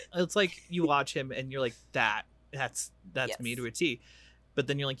been. It's like you watch him and you're like, that's yes. me to a T. But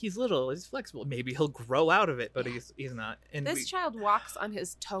then you're like, he's little, he's flexible. Maybe he'll grow out of it, but he's not. And this child walks on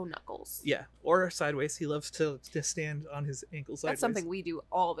his toe knuckles. Yeah, or sideways. He loves to stand on his ankles sideways. That's something we do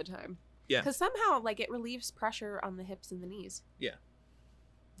all the time. Yeah. Because somehow, like, it relieves pressure on the hips and the knees. Yeah.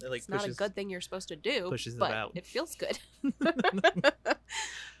 It, like, it's not a good thing you're supposed to do, pushes but it out. it feels good.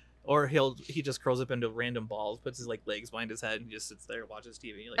 Or he just curls up into random balls, puts his like legs behind his head, and just sits there and watches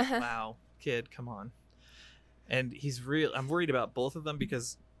TV. You're like, wow, kid, come on. And I'm worried about both of them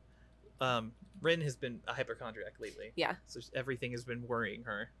because Rin has been a hypochondriac lately. Yeah. So everything has been worrying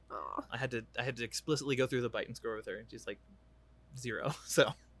her. Aww. I had to explicitly go through the bite and score with her, and she's like 0.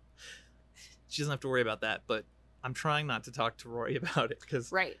 So she doesn't have to worry about that. But I'm trying not to talk to Rory about it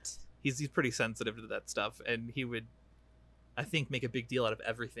because he's pretty sensitive to that stuff, and he would, I think, make a big deal out of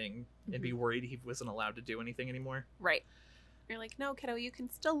everything and be worried he wasn't allowed to do anything anymore. Right. You're like, no, kiddo, you can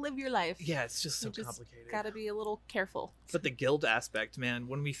still live your life. Yeah, it's just so complicated. Gotta be a little careful. But the guilt aspect, man,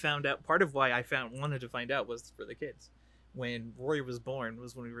 when we found out, part of why I wanted to find out was for the kids. When Rory was born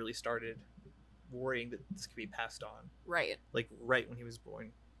was when we really started worrying that this could be passed on. Right. Like right when he was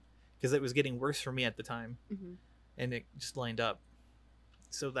born. Because it was getting worse for me at the time. Mm-hmm. And it just lined up.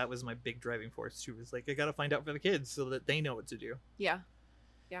 So that was my big driving force. She was like, I gotta find out for the kids so that they know what to do. Yeah.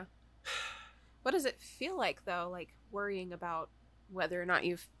 Yeah. What does it feel like, though, like worrying about whether or not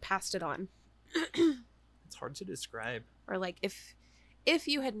you've passed it on? It's hard to describe. Or like if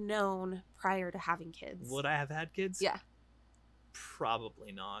you had known prior to having kids. Would I have had kids? Yeah.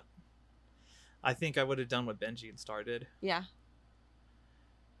 Probably not. I think I would have done what Benji had started. Yeah.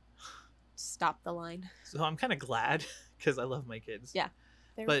 Stop the line. So I'm kind of glad because I love my kids. Yeah.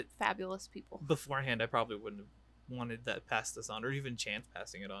 They're fabulous people. Beforehand, I probably wouldn't have wanted that pass this on or even chance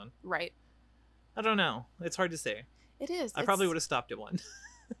passing it on. Right. I don't know. It's hard to say. It is. I probably would have stopped at 1.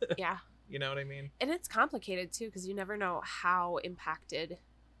 Yeah. You know what I mean? And it's complicated, too, because you never know how impacted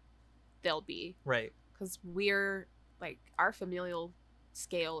they'll be. Right. Because we're, like, our familial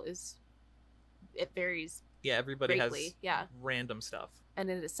scale it varies. Yeah, everybody greatly. Has random stuff. And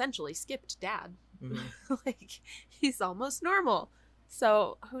it essentially skipped Dad. Mm-hmm. Like, he's almost normal.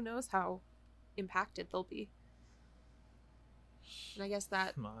 So, who knows how impacted they'll be. And I guess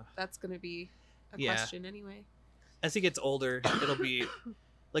that's going to be a question anyway. As he gets older, it'll be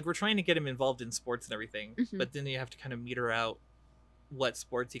like we're trying to get him involved in sports and everything, but then you have to kind of meter out what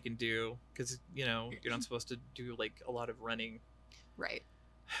sports he can do because, you know, you're not supposed to do like a lot of running. Right.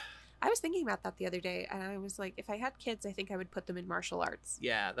 I was thinking about that the other day, and I was like, if I had kids, I think I would put them in martial arts.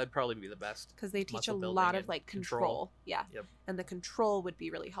 Yeah, that'd probably be the best. Because they teach a lot of like control. Yeah. Yep. And the control would be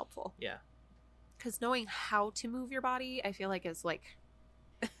really helpful. Yeah. Because knowing how to move your body, I feel like is like,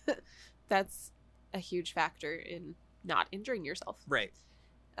 that's a huge factor in not injuring yourself. Right.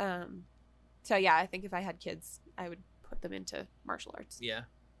 So yeah, I think if I had kids, I would put them into martial arts. Yeah.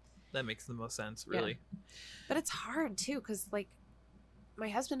 That makes the most sense, really. Yeah. But it's hard too, because like my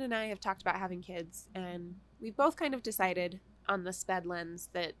husband and I have talked about having kids, and we've both kind of decided on the sped lens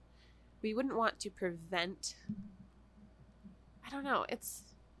that we wouldn't want to prevent. I don't know. It's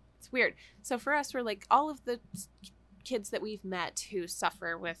weird. So for us, we're like all of the kids that we've met who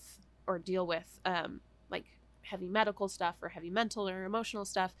suffer with or deal with like heavy medical stuff or heavy mental or emotional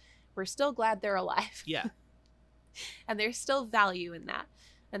stuff, we're still glad they're alive. Yeah. And there's still value in that.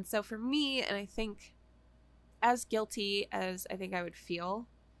 And so for me, and I think as guilty as I think I would feel,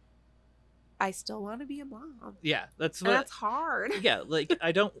 I still want to be a mom. Yeah, that's hard. Yeah, like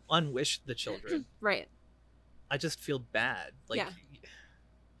I don't unwish the children. Right. I just feel bad. Like, yeah.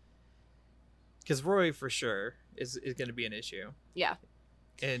 Because Roy for sure is going to be an issue. Yeah.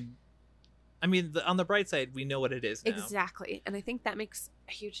 And I mean, on the bright side, we know what it is now. Exactly. And I think that makes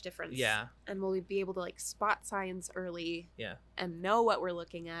a huge difference. Yeah. And we'll be able to like spot signs early. Yeah. And know what we're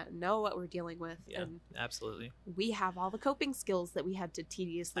looking at, know what we're dealing with. Yeah, and absolutely. We have all the coping skills that we had to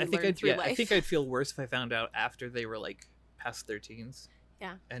tediously learn through life. I think I'd feel worse if I found out after they were like past their teens.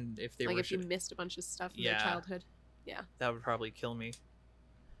 Yeah. And if they like were if you missed a bunch of stuff in their childhood. Yeah. That would probably kill me.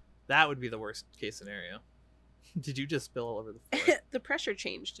 That would be the worst case scenario. Did you just spill all over the floor? The pressure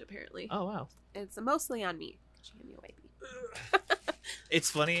changed, apparently. Oh, wow. It's mostly on me. Could you give me a wipey?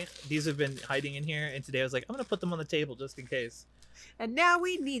 It's funny. These have been hiding in here, and today I was like, I'm going to put them on the table just in case. And now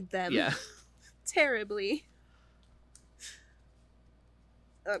we need them. Yeah. Terribly.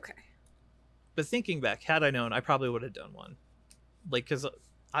 Okay. But thinking back, had I known, I probably would have done one. Like, because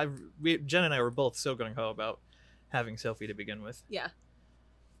Jen and I were both so gung-ho about having Sophie to begin with. Yeah.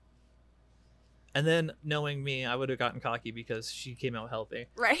 And then, knowing me, I would have gotten cocky because she came out healthy.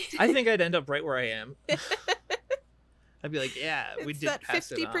 Right. I think I'd end up right where I am. I'd be like, yeah, we did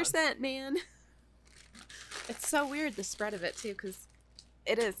pass it on. 50%, man. It's so weird, the spread of it, too, because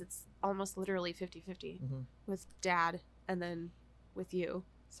it's almost literally 50-50 with Dad and then with you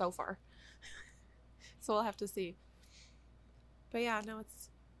so far. So we'll have to see. But yeah, no,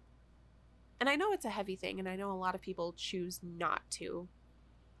 and I know it's a heavy thing, and I know a lot of people choose not to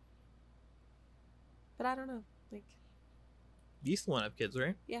But I don't know. Like, you used to want to have kids,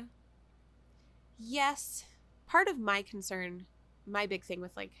 right? Yeah. Yes. Part of my concern, my big thing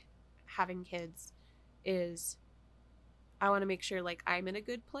with like having kids is I want to make sure like I'm in a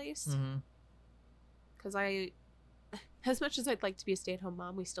good place. Because as much as I'd like to be a stay-at-home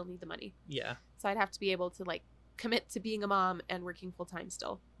mom, we still need the money. Yeah. So I'd have to be able to like commit to being a mom and working full-time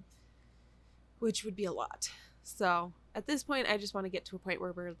still, which would be a lot. So at this point, I just want to get to a point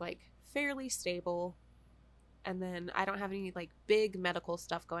where we're like fairly stable, and then I don't have any like big medical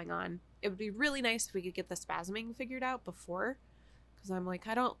stuff going on. It would be really nice if we could get the spasming figured out before, because I'm like,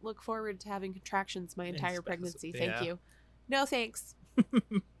 I don't look forward to having contractions my entire pregnancy. Thank you. No thanks.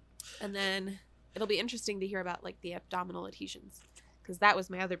 And then it'll be interesting to hear about like the abdominal adhesions, because that was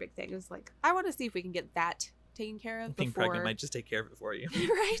my other big thing. It was like, I want to see if we can get that taken care of Being before... pregnant might just take care of it for you.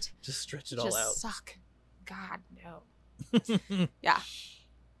 Right? Just stretch it all out. Suck. God, no. Yeah.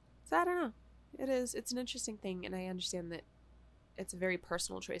 So I don't know. It's an interesting thing, and I understand that it's a very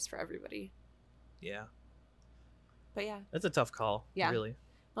personal choice for everybody. Yeah. But yeah. That's a tough call. Yeah. Really.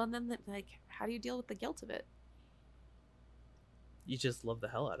 Well, and then like, how do you deal with the guilt of it? You just love the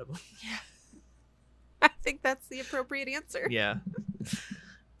hell out of them. Yeah. I think that's the appropriate answer. Yeah.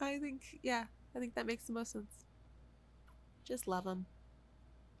 I think that makes the most sense. Just love them.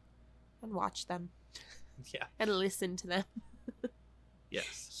 And watch them. Yeah. And listen to them.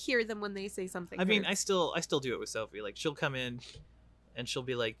 Yes. Hear them when they say something. I mean, I still do it with Sophie. Like, she'll come in and she'll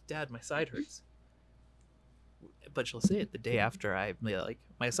be like, Dad, my side hurts. But she'll say it the day after I'm like,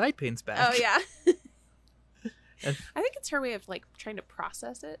 my side pain's back. Oh, yeah. And I think it's her way of like trying to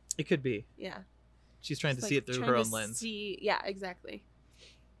process it. It could be. Yeah. She's trying to see it through her own lens. Yeah, exactly.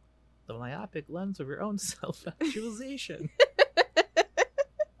 The myopic lens of your own self-actualization.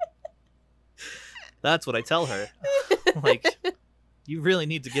 That's what I tell her. Like, you really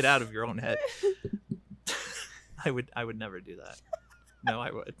need to get out of your own head. I would never do that. No, I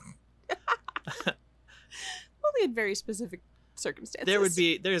would. Only in very specific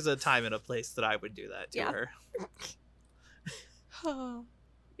circumstances. There's a time and a place that I would do that to her. Oh.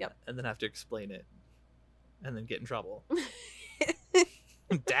 Yep. And then have to explain it. And then get in trouble.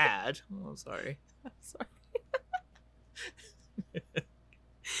 Dad. Oh, sorry. I'm sorry.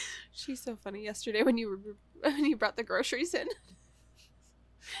 She's so funny yesterday when you brought the groceries in.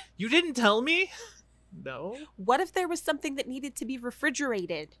 You didn't tell me? No. What if there was something that needed to be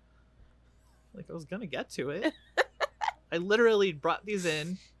refrigerated? Like, I was gonna get to it. I literally brought these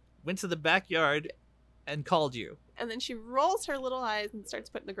in, went to the backyard, and called you. And then she rolls her little eyes and starts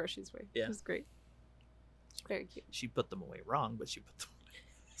putting the groceries away. Yeah. It was great. Very cute. She put them away wrong, but she put them away.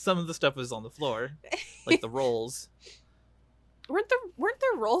 Some of the stuff was on the floor, like the rolls. Weren't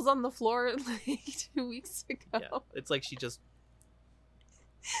there rolls on the floor like 2 weeks ago? Yeah, it's like she just...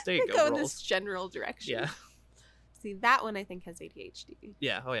 There you go, in this general direction. Yeah. See, that one I think has ADHD.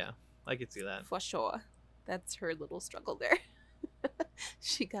 Yeah, oh yeah. I could see that. For sure. That's her little struggle there.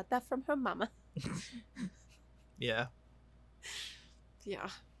 She got that from her mama. Yeah. Yeah,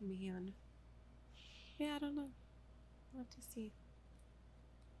 man. Yeah, I don't know. We'll have to see.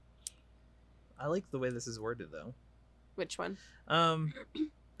 I like the way this is worded, though. Which one?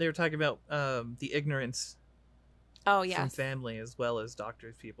 They were talking about the ignorance from family as well as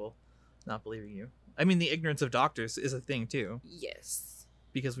doctors, people not believing you. I mean, the ignorance of doctors is a thing, too. Yes.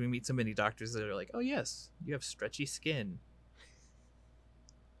 Because we meet so many doctors that are like, oh, yes, you have stretchy skin.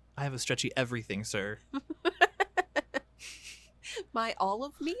 I have a stretchy everything, sir. My all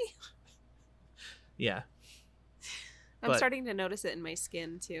of me? Yeah. I'm starting to notice it in my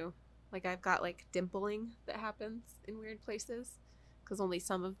skin, too. Like, I've got, like, dimpling that happens in weird places. Because only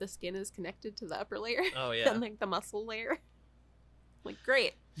some of the skin is connected to the upper layer. Oh, yeah. And, like, the muscle layer. Like,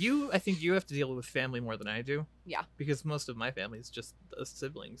 great. I think you have to deal with family more than I do. Yeah. Because most of my family is just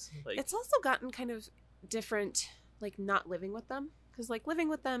siblings. Like, it's also gotten kind of different, like, not living with them. Because, like, living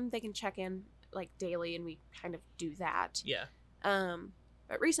with them, they can check in, like, daily, and we kind of do that. Yeah.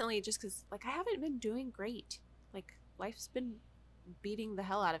 But recently, just because, like, I haven't been doing great. Like, life's been beating the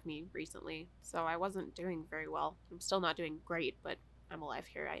hell out of me recently. So I wasn't doing very well. I'm still not doing great, but I'm alive.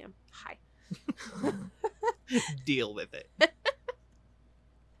 Here I am. Hi. Deal with it.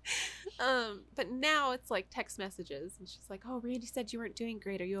 But now it's like text messages, and she's like, oh, Randy said you weren't doing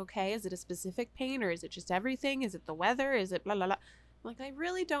great. Are you okay? Is it a specific pain, or is it just everything? Is it the weather? Is it blah, blah, blah? I'm like, I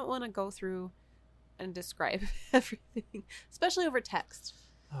really don't want to go through and describe everything, especially over text.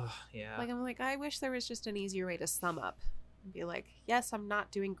 Oh, yeah. Like, I'm like, I wish there was just an easier way to sum up and be like, yes, I'm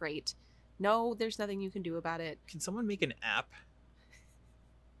not doing great. No, there's nothing you can do about it. Can someone make an app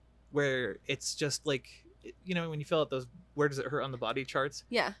where it's just like, you know, when you fill out those where does it hurt on the body charts?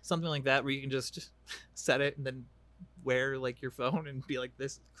 Yeah. Something like that where you can just set it and then wear like your phone and be like,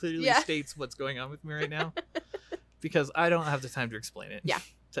 this clearly states what's going on with me right now. Because I don't have the time to explain it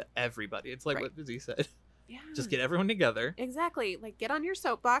to everybody. It's like what Busy said. Yeah. Just get everyone together. Exactly. Like, get on your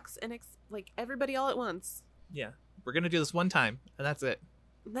soapbox and like everybody all at once. Yeah. We're going to do this one time and that's it.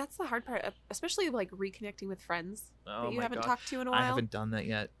 That's the hard part, especially like reconnecting with friends that you haven't talked to in a while. I haven't done that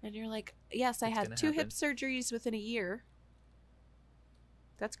yet. And you're like, yes, I had 2 hip surgeries within a year.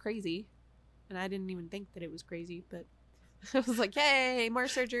 That's crazy. And I didn't even think that it was crazy, but I was like, yay, more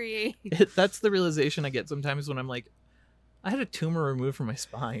surgery. That's the realization I get sometimes when I'm like, I had a tumor removed from my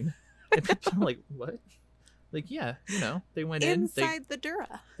spine. And people are like, what? Like, yeah, they went inside the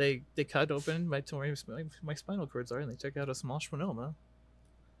dura. They cut open my spinal cords and they took out a small schwannoma.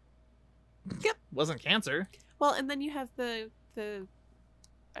 Yep. Wasn't cancer. Well, and then you have the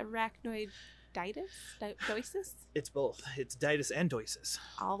arachnoiditis? Doisis? It's both. It's ditis and doisis.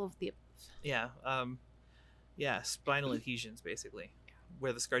 All of the above. Yeah. Spinal adhesions, basically.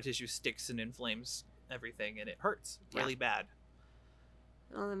 Where the scar tissue sticks and inflames everything and it hurts really bad.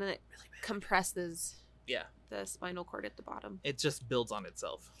 Well, and then it compresses the spinal cord at the bottom. It just builds on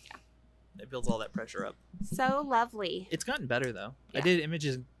itself. Yeah. It builds all that pressure up. So lovely. It's gotten better, though. Yeah. I did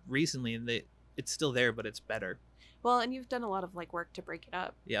images recently, and it's still there, but it's better. Well, and you've done a lot of like work to break it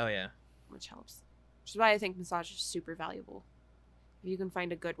up. Yeah, oh yeah. Which helps. Which is why I think massage is super valuable. If you can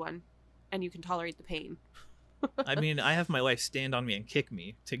find a good one, and you can tolerate the pain. I mean, I have my wife stand on me and kick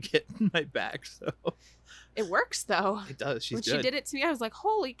me to get my back, so... It works, though. It does. She's good. When she did it to me, I was like,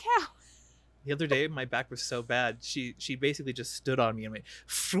 holy cow. The other day, my back was so bad, she basically just stood on me and went...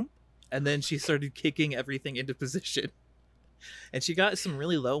 Phoom, and then she started kicking everything into position. And she got some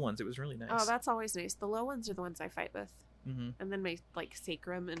really low ones. It was really nice. Oh, that's always nice. The low ones are the ones I fight with. Mm-hmm. And then my like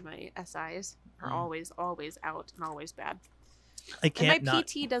sacrum and my SIs are always out and always bad. I can't. And my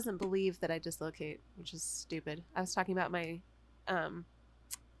PT doesn't believe that I dislocate, which is stupid. I was talking about my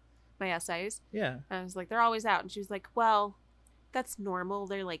my SIs. Yeah. I was like, they're always out, and she was like, well, that's normal.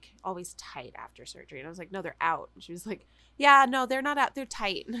 They're like always tight after surgery. And I was like, no, they're out. And she was like, yeah, no, they're not out. They're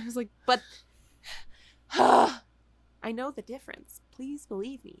tight. And I was like, but I know the difference. Please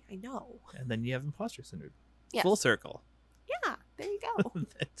believe me. I know. And then you have imposter syndrome. Yes. Full circle. Yeah, there you go.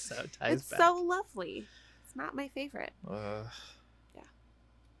 That's how it ties back. It's so lovely. It's not my favorite. Yeah.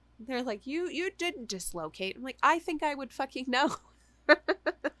 They're like, you didn't dislocate. I'm like, I think I would fucking know.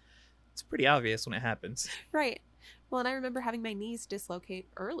 It's pretty obvious when it happens. Right. Well, and I remember having my knees dislocate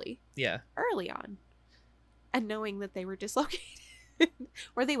early. Yeah. Early on. And knowing that they were dislocated.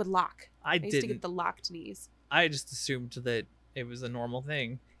 Or they would lock. I used to get the locked knees. I just assumed that it was a normal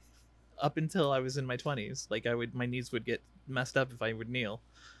thing. Up until I was in my 20s. Like, my knees would get messed up if I would kneel.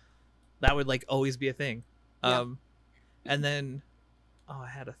 That would, like, always be a thing. Yep. And then, I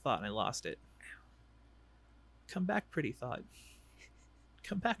had a thought and I lost it. Come back, pretty thought.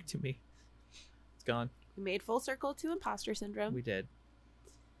 Come back to me. It's gone. We made full circle to imposter syndrome. We did.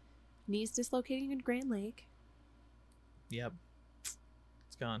 Knees dislocating in Grand Lake. Yep.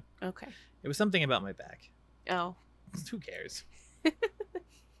 It's gone. Okay. It was something about my back. Oh. Who cares? But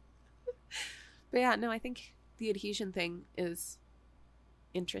yeah, no, I think the adhesion thing is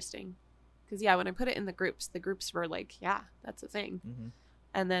interesting. Because, yeah, when I put it in the groups were like, yeah, that's a thing. Mm-hmm.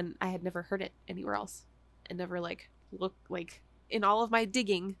 And then I had never heard it anywhere else. And never, like, looked, like, in all of my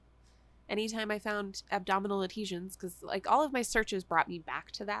digging, anytime I found abdominal adhesions, because, like, all of my searches brought me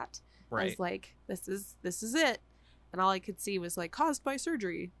back to that. Right. I was like, this is it. And all I could see was, like, caused by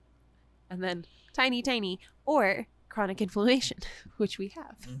surgery. And then tiny, or chronic inflammation, which we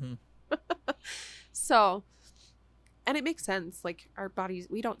have. Mm-hmm. So, and it makes sense. Like, our bodies,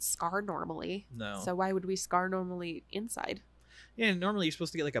 we don't scar normally. No. So why would we scar normally inside? Yeah, normally you're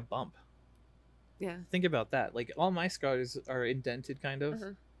supposed to get like a bump. Yeah. Think about that. Like, all my scars are indented, kind of.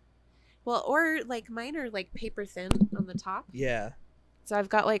 Uh-huh. Well, or like mine are like paper thin on the top. Yeah. So I've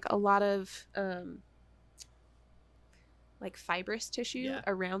got like a lot of like fibrous tissue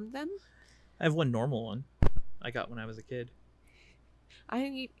around them. I have one normal one I got when I was a kid.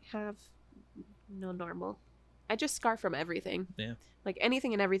 I have no normal. I just scar from everything. Yeah. Like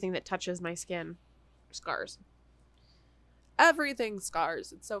anything and everything that touches my skin scars. Everything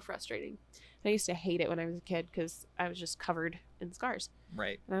scars. It's so frustrating. I used to hate it when I was a kid because I was just covered in scars.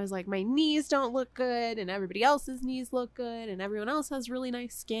 Right. And I was like, my knees don't look good and everybody else's knees look good and everyone else has really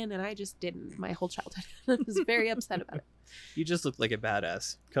nice skin and I just didn't my whole childhood. I was very upset about it. You just look like a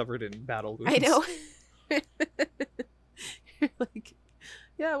badass covered in battle wounds. I know. You're like,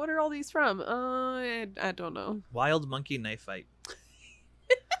 yeah, what are all these from? I don't know. Wild monkey knife fight.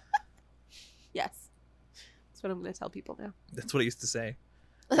 Yes. That's what I'm going to tell people now. That's what I used to say.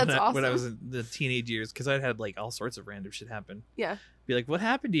 That's awesome. When I was in the teenage years, because I'd had like all sorts of random shit happen. Yeah. Be like, what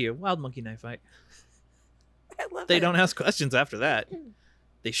happened to you? Wild monkey knife fight. I love They it. don't ask questions after that.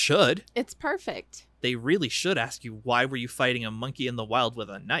 They should. It's perfect. They really should ask you, why were you fighting a monkey in the wild with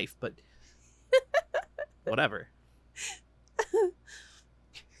a knife? But whatever.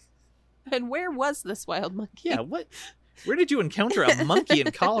 And where was this wild monkey? Yeah, what? Where did you encounter a monkey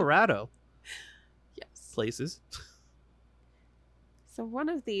in Colorado? Yes. Places. So one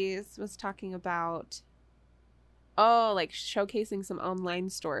of these was talking about, like showcasing some online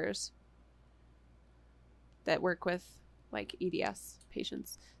stores that work with like EDS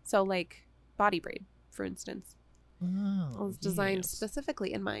patients. So like Body Braid, for instance. Oh, It was designed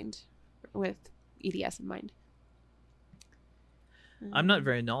specifically in mind with EDS in mind. I'm not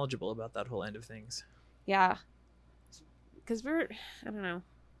very knowledgeable about that whole end of things. Yeah. Because I don't know.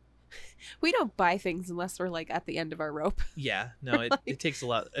 We don't buy things unless we're like at the end of our rope. Yeah, no, it takes a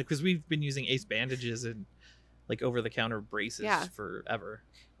lot. Because we've been using Ace bandages and like over-the-counter braces forever.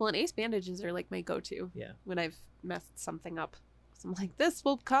 Well, and Ace bandages are like my go-to. Yeah. When I've messed something up. So I'm like, this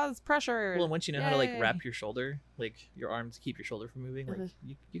will cause pressure. Well, and once you know how to like wrap your shoulder, like your arm to keep your shoulder from moving, like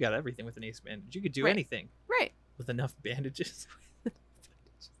you got everything with an Ace bandage. You could do anything. Right. With enough bandages.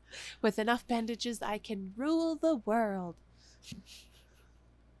 With enough bandages, I can rule the world.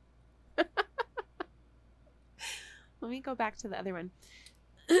 Let me go back to the other one.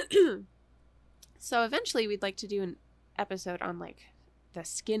 So eventually we'd like to do an episode on like the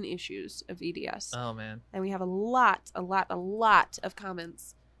skin issues of EDS. Oh man. And we have a lot of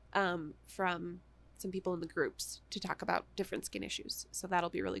comments from some people in the groups to talk about different skin issues. So that'll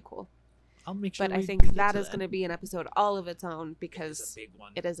be really cool. I'll make sure. But I think that is going to be an episode all of its own because it's a big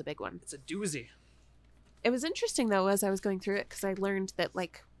one. It is a big one. It's a doozy. It was interesting though as I was going through it because I learned that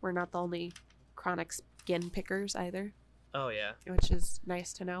like we're not the only chronic skin pickers either. Oh yeah. Which is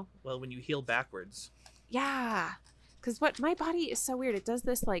nice to know. Well, when you heal backwards. Yeah. Because what my body is so weird. It does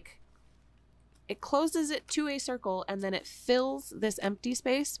this like, it closes it to a circle and then it fills this empty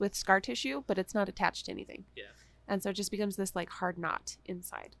space with scar tissue, but it's not attached to anything. Yeah. And so it just becomes this like hard knot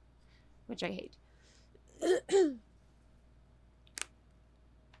inside, which I hate.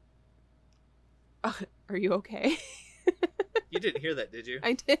 Are you okay? You didn't hear that, did you?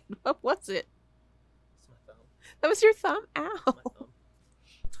 I did. What was it? It's my thumb. That was your thumb? Ow. My thumb.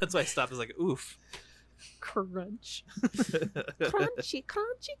 That's why I stopped. I was like, oof. Crunch. Crunchy,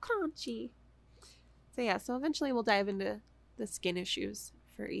 crunchy, crunchy. So yeah, so eventually we'll dive into the skin issues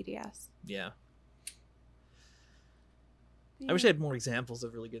for EDS. Yeah. I wish I had more examples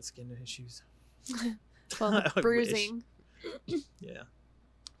of really good skin issues. Well, the bruising. Yeah.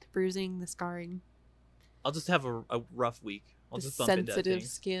 The bruising, the scarring. I'll just have a rough week. I'll the just bump into sensitive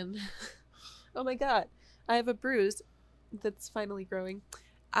things. skin. Oh my god. I have a bruise that's finally growing.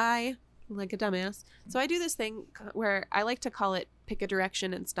 I, like a dumbass. So I do this thing where I like to call it pick a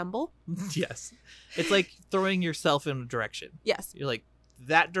direction and stumble. Yes. It's like throwing yourself in a direction. Yes. You're like,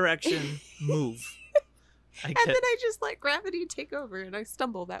 that direction, move. And then I just let gravity take over and I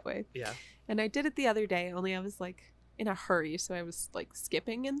stumble that way. Yeah. And I did it the other day, only I was like in a hurry. So I was like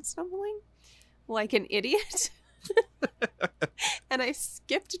skipping and stumbling like an idiot. And I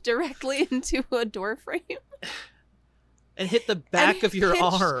skipped directly into a door frame. And hit the back of your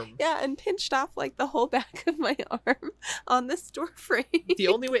arm. Yeah, and pinched off like the whole back of my arm on this door frame. The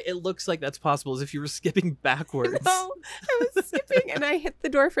only way it looks like that's possible is if you were skipping backwards. No, I was skipping and I hit the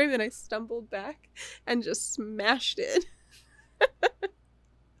door frame and I stumbled back and just smashed it.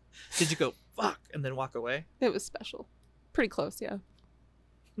 Did you go, fuck, and then walk away? It was special. Pretty close, yeah.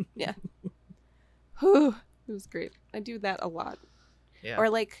 Yeah. Whew, it was great. I do that a lot. Yeah.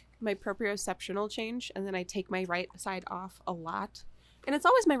 Or like my proprioceptional change and then I take my right side off a lot. And it's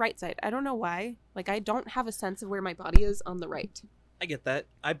always my right side. I don't know why. Like I don't have a sense of where my body is on the right. I get that.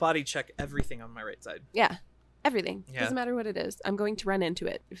 I body check everything on my right side. Yeah. Everything. Yeah. Doesn't matter what it is. I'm going to run into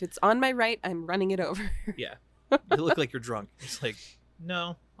it. If it's on my right, I'm running it over. Yeah. You look like you're drunk. It's like,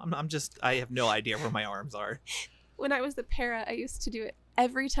 no, I'm just, I have no idea where my arms are. When I was the para, I used to do it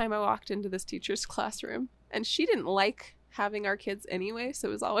every time I walked into this teacher's classroom. And she didn't like having our kids anyway, so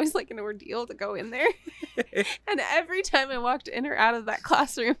it was always like an ordeal to go in there. And every time I walked in or out of that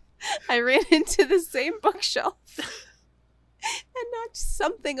classroom, I ran into the same bookshelf and knocked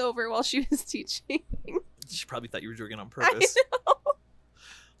something over while she was teaching. She probably thought you were doing it on purpose. I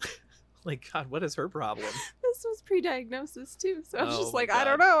know. Like, God, what is her problem? This was pre-diagnosis too, so I was just like, God. I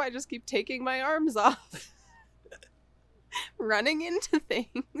don't know. I just keep taking my arms off. Running into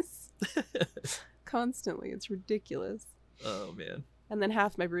things. Constantly. It's ridiculous. Oh, man. And then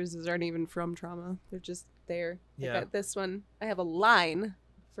half my bruises aren't even from trauma. They're just there. Yeah. This one, I have a line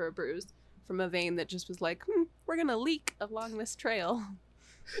for a bruise from a vein that just was like, we're going to leak along this trail.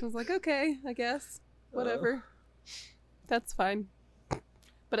 I was like, okay, I guess. Whatever. That's fine.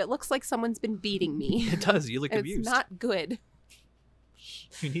 But it looks like someone's been beating me. It does. You look abused. It's not good.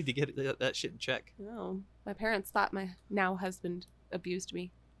 You need to get that shit in check. No. My parents thought my now husband abused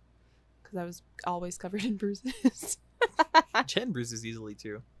me. Because I was always covered in bruises. Jen bruises easily,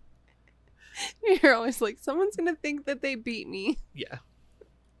 too. You're always like, someone's going to think that they beat me. Yeah.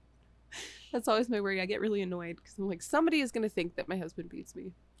 That's always my worry. I get really annoyed because I'm like, somebody is going to think that my husband beats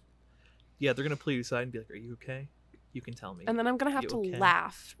me. Yeah, they're going to pull you aside and be like, are you okay? You can tell me. And then I'm going to have to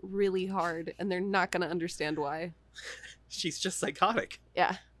laugh really hard, and they're not going to understand why. She's just psychotic.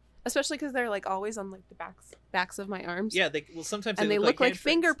 Yeah. Especially because they're like always on like the backs of my arms. Yeah, sometimes they look like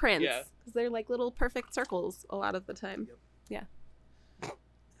fingerprints. Yeah. Because they're like little perfect circles a lot of the time. Yep. Yeah.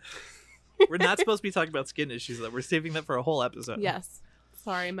 We're not supposed to be talking about skin issues, though. We're saving that for a whole episode. Yes.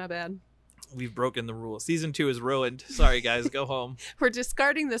 Sorry, my bad. We've broken the rules. Season 2 is ruined. Sorry, guys. Go home. We're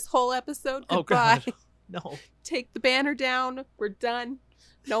discarding this whole episode. Goodbye. Oh, God. No. Take the banner down. We're done.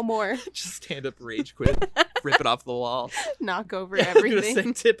 No more. Just stand up, rage quit, rip it off the wall. Knock over everything. I'm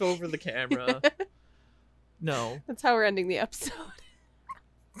gonna tip over the camera. No. That's how we're ending the episode.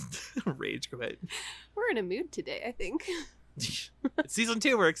 Rage quit. We're in a mood today, I think. It's season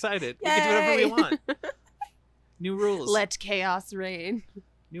 2. We're excited. Yay! We can do whatever we want. New rules. Let chaos reign.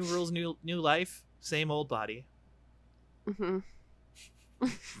 New rules, new life, same old body. Mm-hmm.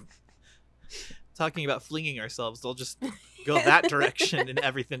 Talking about flinging ourselves, they'll just go that direction and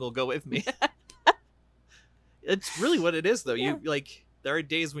everything will go with me. It's really what it is, though. Yeah. You like, there are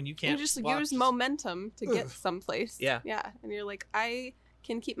days when you can't just walk. use momentum to get someplace. Yeah. Yeah. And you're like, I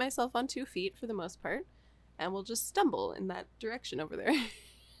can keep myself on 2 feet for the most part, and we'll just stumble in that direction over there.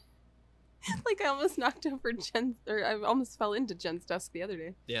 Like I almost knocked over I almost fell into Jen's desk the other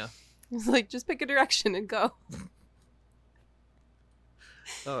day. Yeah. It was like, just pick a direction and go.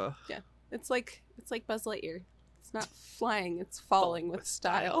 Yeah. It's like Buzz Lightyear. It's not flying, it's falling with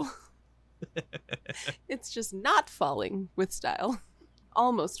style. It's just not falling with style.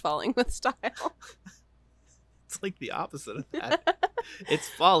 Almost falling with style. It's like the opposite of that. It's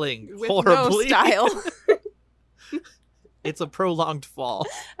falling with horribly. no style. It's a prolonged fall.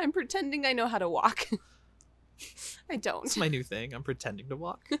 I'm pretending I know how to walk. I don't. It's my new thing. I'm pretending to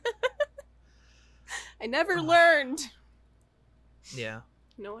walk. I never learned. Yeah.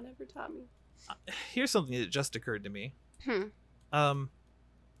 No one ever taught me. Here's something that just occurred to me.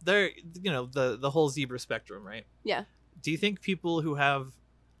 There, the whole zebra spectrum, right? Yeah. Do you think people who have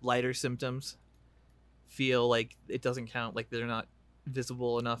lighter symptoms feel like it doesn't count, like they're not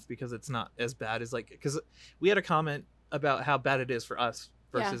visible enough because it's not as bad as because we had a comment about how bad it is for us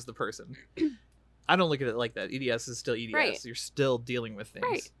versus the person. I don't look at it like that. EDS is still EDS. Right. You're still dealing with things.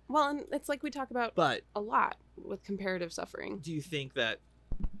 Right. Well, and it's like we talk about a lot with comparative suffering. Do you think that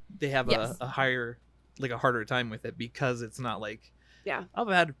they have a higher, a harder time with it because it's not like, I've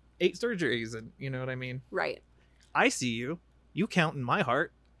had 8 surgeries and you know what I mean? Right. I see you. You count in my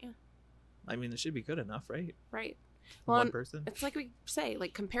heart. Yeah. I mean, it should be good enough, right? Right. Well, one person. It's like we say,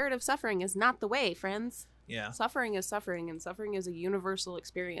 comparative suffering is not the way, friends. Yeah. Suffering is suffering, and suffering is a universal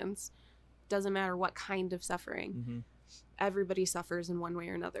experience. Doesn't matter what kind of suffering. Mm-hmm. Everybody suffers in one way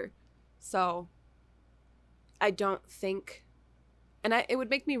or another. So I don't think, and it would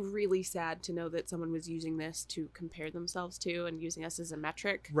make me really sad to know that someone was using this to compare themselves to and using us as a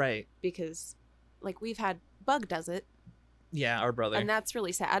metric. Right. Because we've had Bug does it. Yeah, our brother. And that's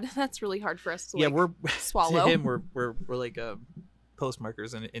really sad. That's really hard for us to we're swallow. To him, we're like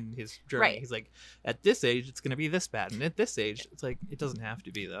postmarkers in his journey. Right. He's like, at this age, it's going to be this bad. And at this age, it's like, it doesn't have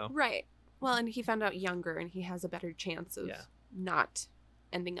to be, though. Right. Well, and he found out younger, and he has a better chance of not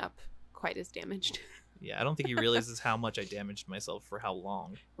ending up quite as damaged. Yeah, I don't think he realizes how much I damaged myself for how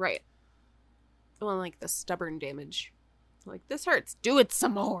long. Right. Well, the stubborn damage. This hurts. Do it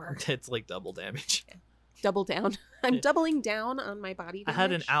some more. It's double damage. Yeah. Double down. I'm doubling down on my body damage. I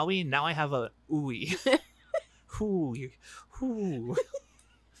had an owie, now I have a ooey. Ooh.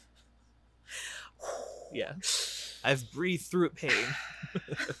 Yeah. I've breathed through it pain.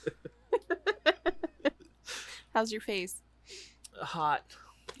 How's your face? Hot.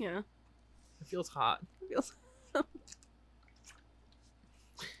 Yeah. It feels hot. You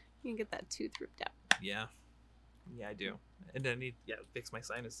can get that tooth ripped out. Yeah. Yeah, I do. And I need fix my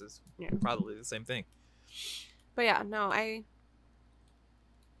sinuses. Yeah. Probably the same thing. But yeah, no, I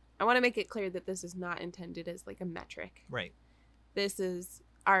want to make it clear that this is not intended as a metric. Right. This is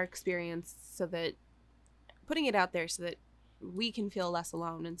our experience, so that putting it out there so that we can feel less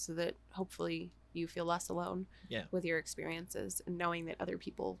alone, and so that hopefully you feel less alone with your experiences, and knowing that other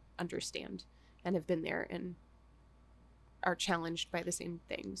people understand and have been there and are challenged by the same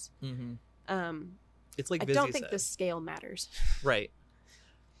things. It's like I Vizzy don't think said. the scale matters. Right.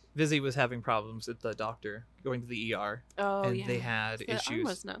 Vizzy was having problems at the doctor, going to the ER. Oh, and they had issues. The arm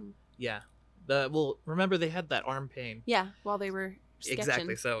was numb. Yeah. Remember they had that arm pain. Yeah, while they were sketching.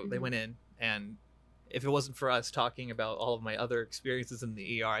 Exactly. So they went in, and if it wasn't for us talking about all of my other experiences in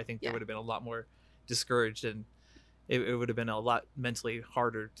the ER, I think they would have been a lot more discouraged, and it would have been a lot mentally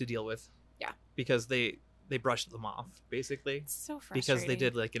harder to deal with. Yeah. Because they brushed them off, basically. It's so frustrating. Because they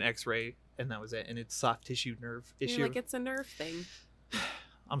did like an x-ray, and that was it. And it's soft tissue nerve issue. Like, it's a nerve thing.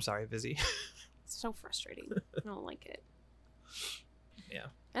 I'm sorry, Vizzy. It's so frustrating. I don't like it. Yeah.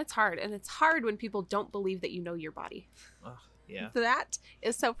 It's hard. And it's hard when people don't believe that you know your body. Yeah. That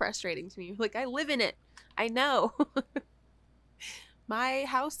is so frustrating to me. Like, I live in it. I know. My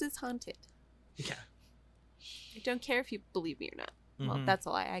house is haunted. Yeah. I don't care if you believe me or not. Mm-hmm. Well, that's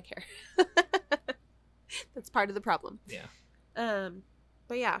a lie. I care. That's part of the problem. Yeah.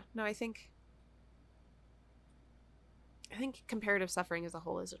 But yeah, no, I think comparative suffering as a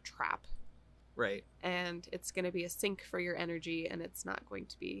whole is a trap. Right. And it's going to be a sink for your energy, and it's not going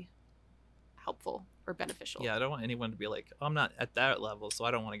to be helpful or beneficial. Yeah, I don't want anyone to be like, I'm not at that level, so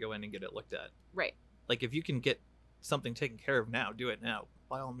I don't want to go in and get it looked at. Right. Like, if you can get something taken care of now, do it now,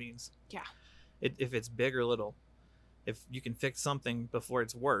 by all means. Yeah. If it's big or little, if you can fix something before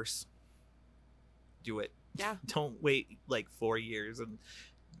it's worse, do it. Yeah. Don't wait like 4 years and,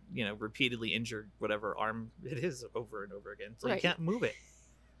 repeatedly injure whatever arm it is over and over again. So you can't move it.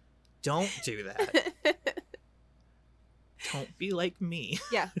 Don't do that. Don't be like me.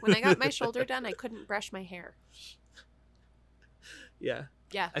 Yeah. When I got my shoulder done, I couldn't brush my hair. Yeah.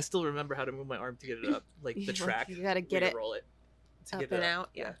 Yeah. I still remember how to move my arm to get it up. Like the track. You got to get it. Roll it. To up get and it out.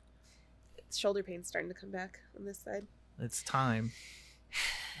 Yeah. Shoulder pain's starting to come back on this side. It's time.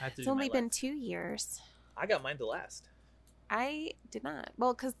 It's only been 2 years. I got mine to last. I did not.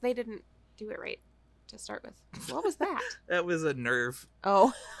 Well, because they didn't do it right to start with. What was that? That was a nerve.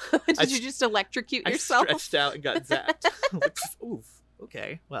 Oh. Did you just electrocute yourself? I stretched out and got zapped. Oof.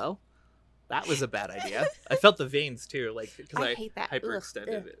 Okay. Well, that was a bad idea. I felt the veins too, like because I hate that.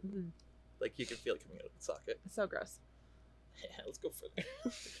 hyperextended it. Like you can feel it coming out of the socket. It's so gross. Yeah, let's go further.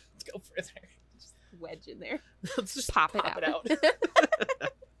 Let's go further. Just wedge in there. Let's just pop it out.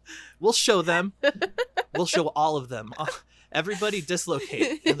 We'll show them. We'll show all of them. Everybody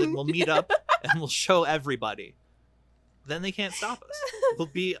dislocate, and then we'll meet up and we'll show everybody. Then they can't stop us.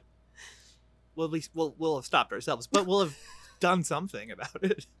 At least we'll have stopped ourselves, but we'll have done something about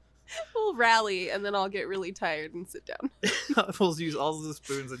it. We'll rally, and then I'll get really tired and sit down. We'll use all of the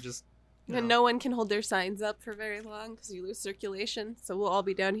spoons and just. And no one can hold their signs up for very long because you lose circulation. So we'll all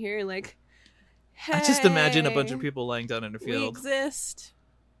be down here like, hey, I just imagine a bunch of people lying down in a field. We exist.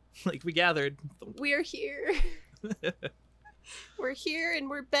 Like, we gathered. We're here. We're here and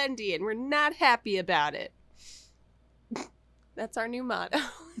we're bendy and we're not happy about it. That's our new motto.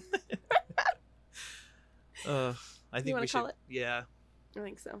 I think we should. Call it? Yeah. I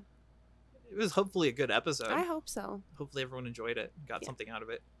think so. It was hopefully a good episode. I hope so. Hopefully everyone enjoyed it and got something out of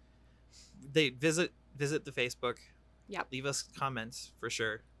it. They visit the Facebook. Yep. Leave us comments for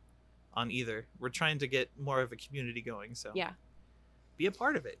sure on either. We're trying to get more of a community going, so yeah. Be a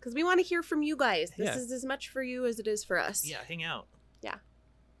part of it. Because we want to hear from you guys. This is as much for you as it is for us. Yeah, hang out. Yeah.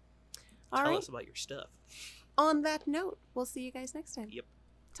 Tell us about your stuff. On that note, we'll see you guys next time. Yep.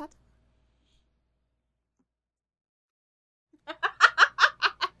 Ta-ta.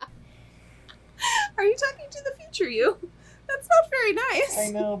 Are you talking to the future you? That's not very nice.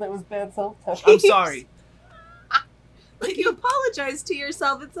 I know, that was bad self-touch. I'm sorry. Like, you apologize to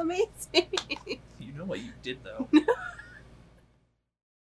yourself. It's amazing. You know what you did, though.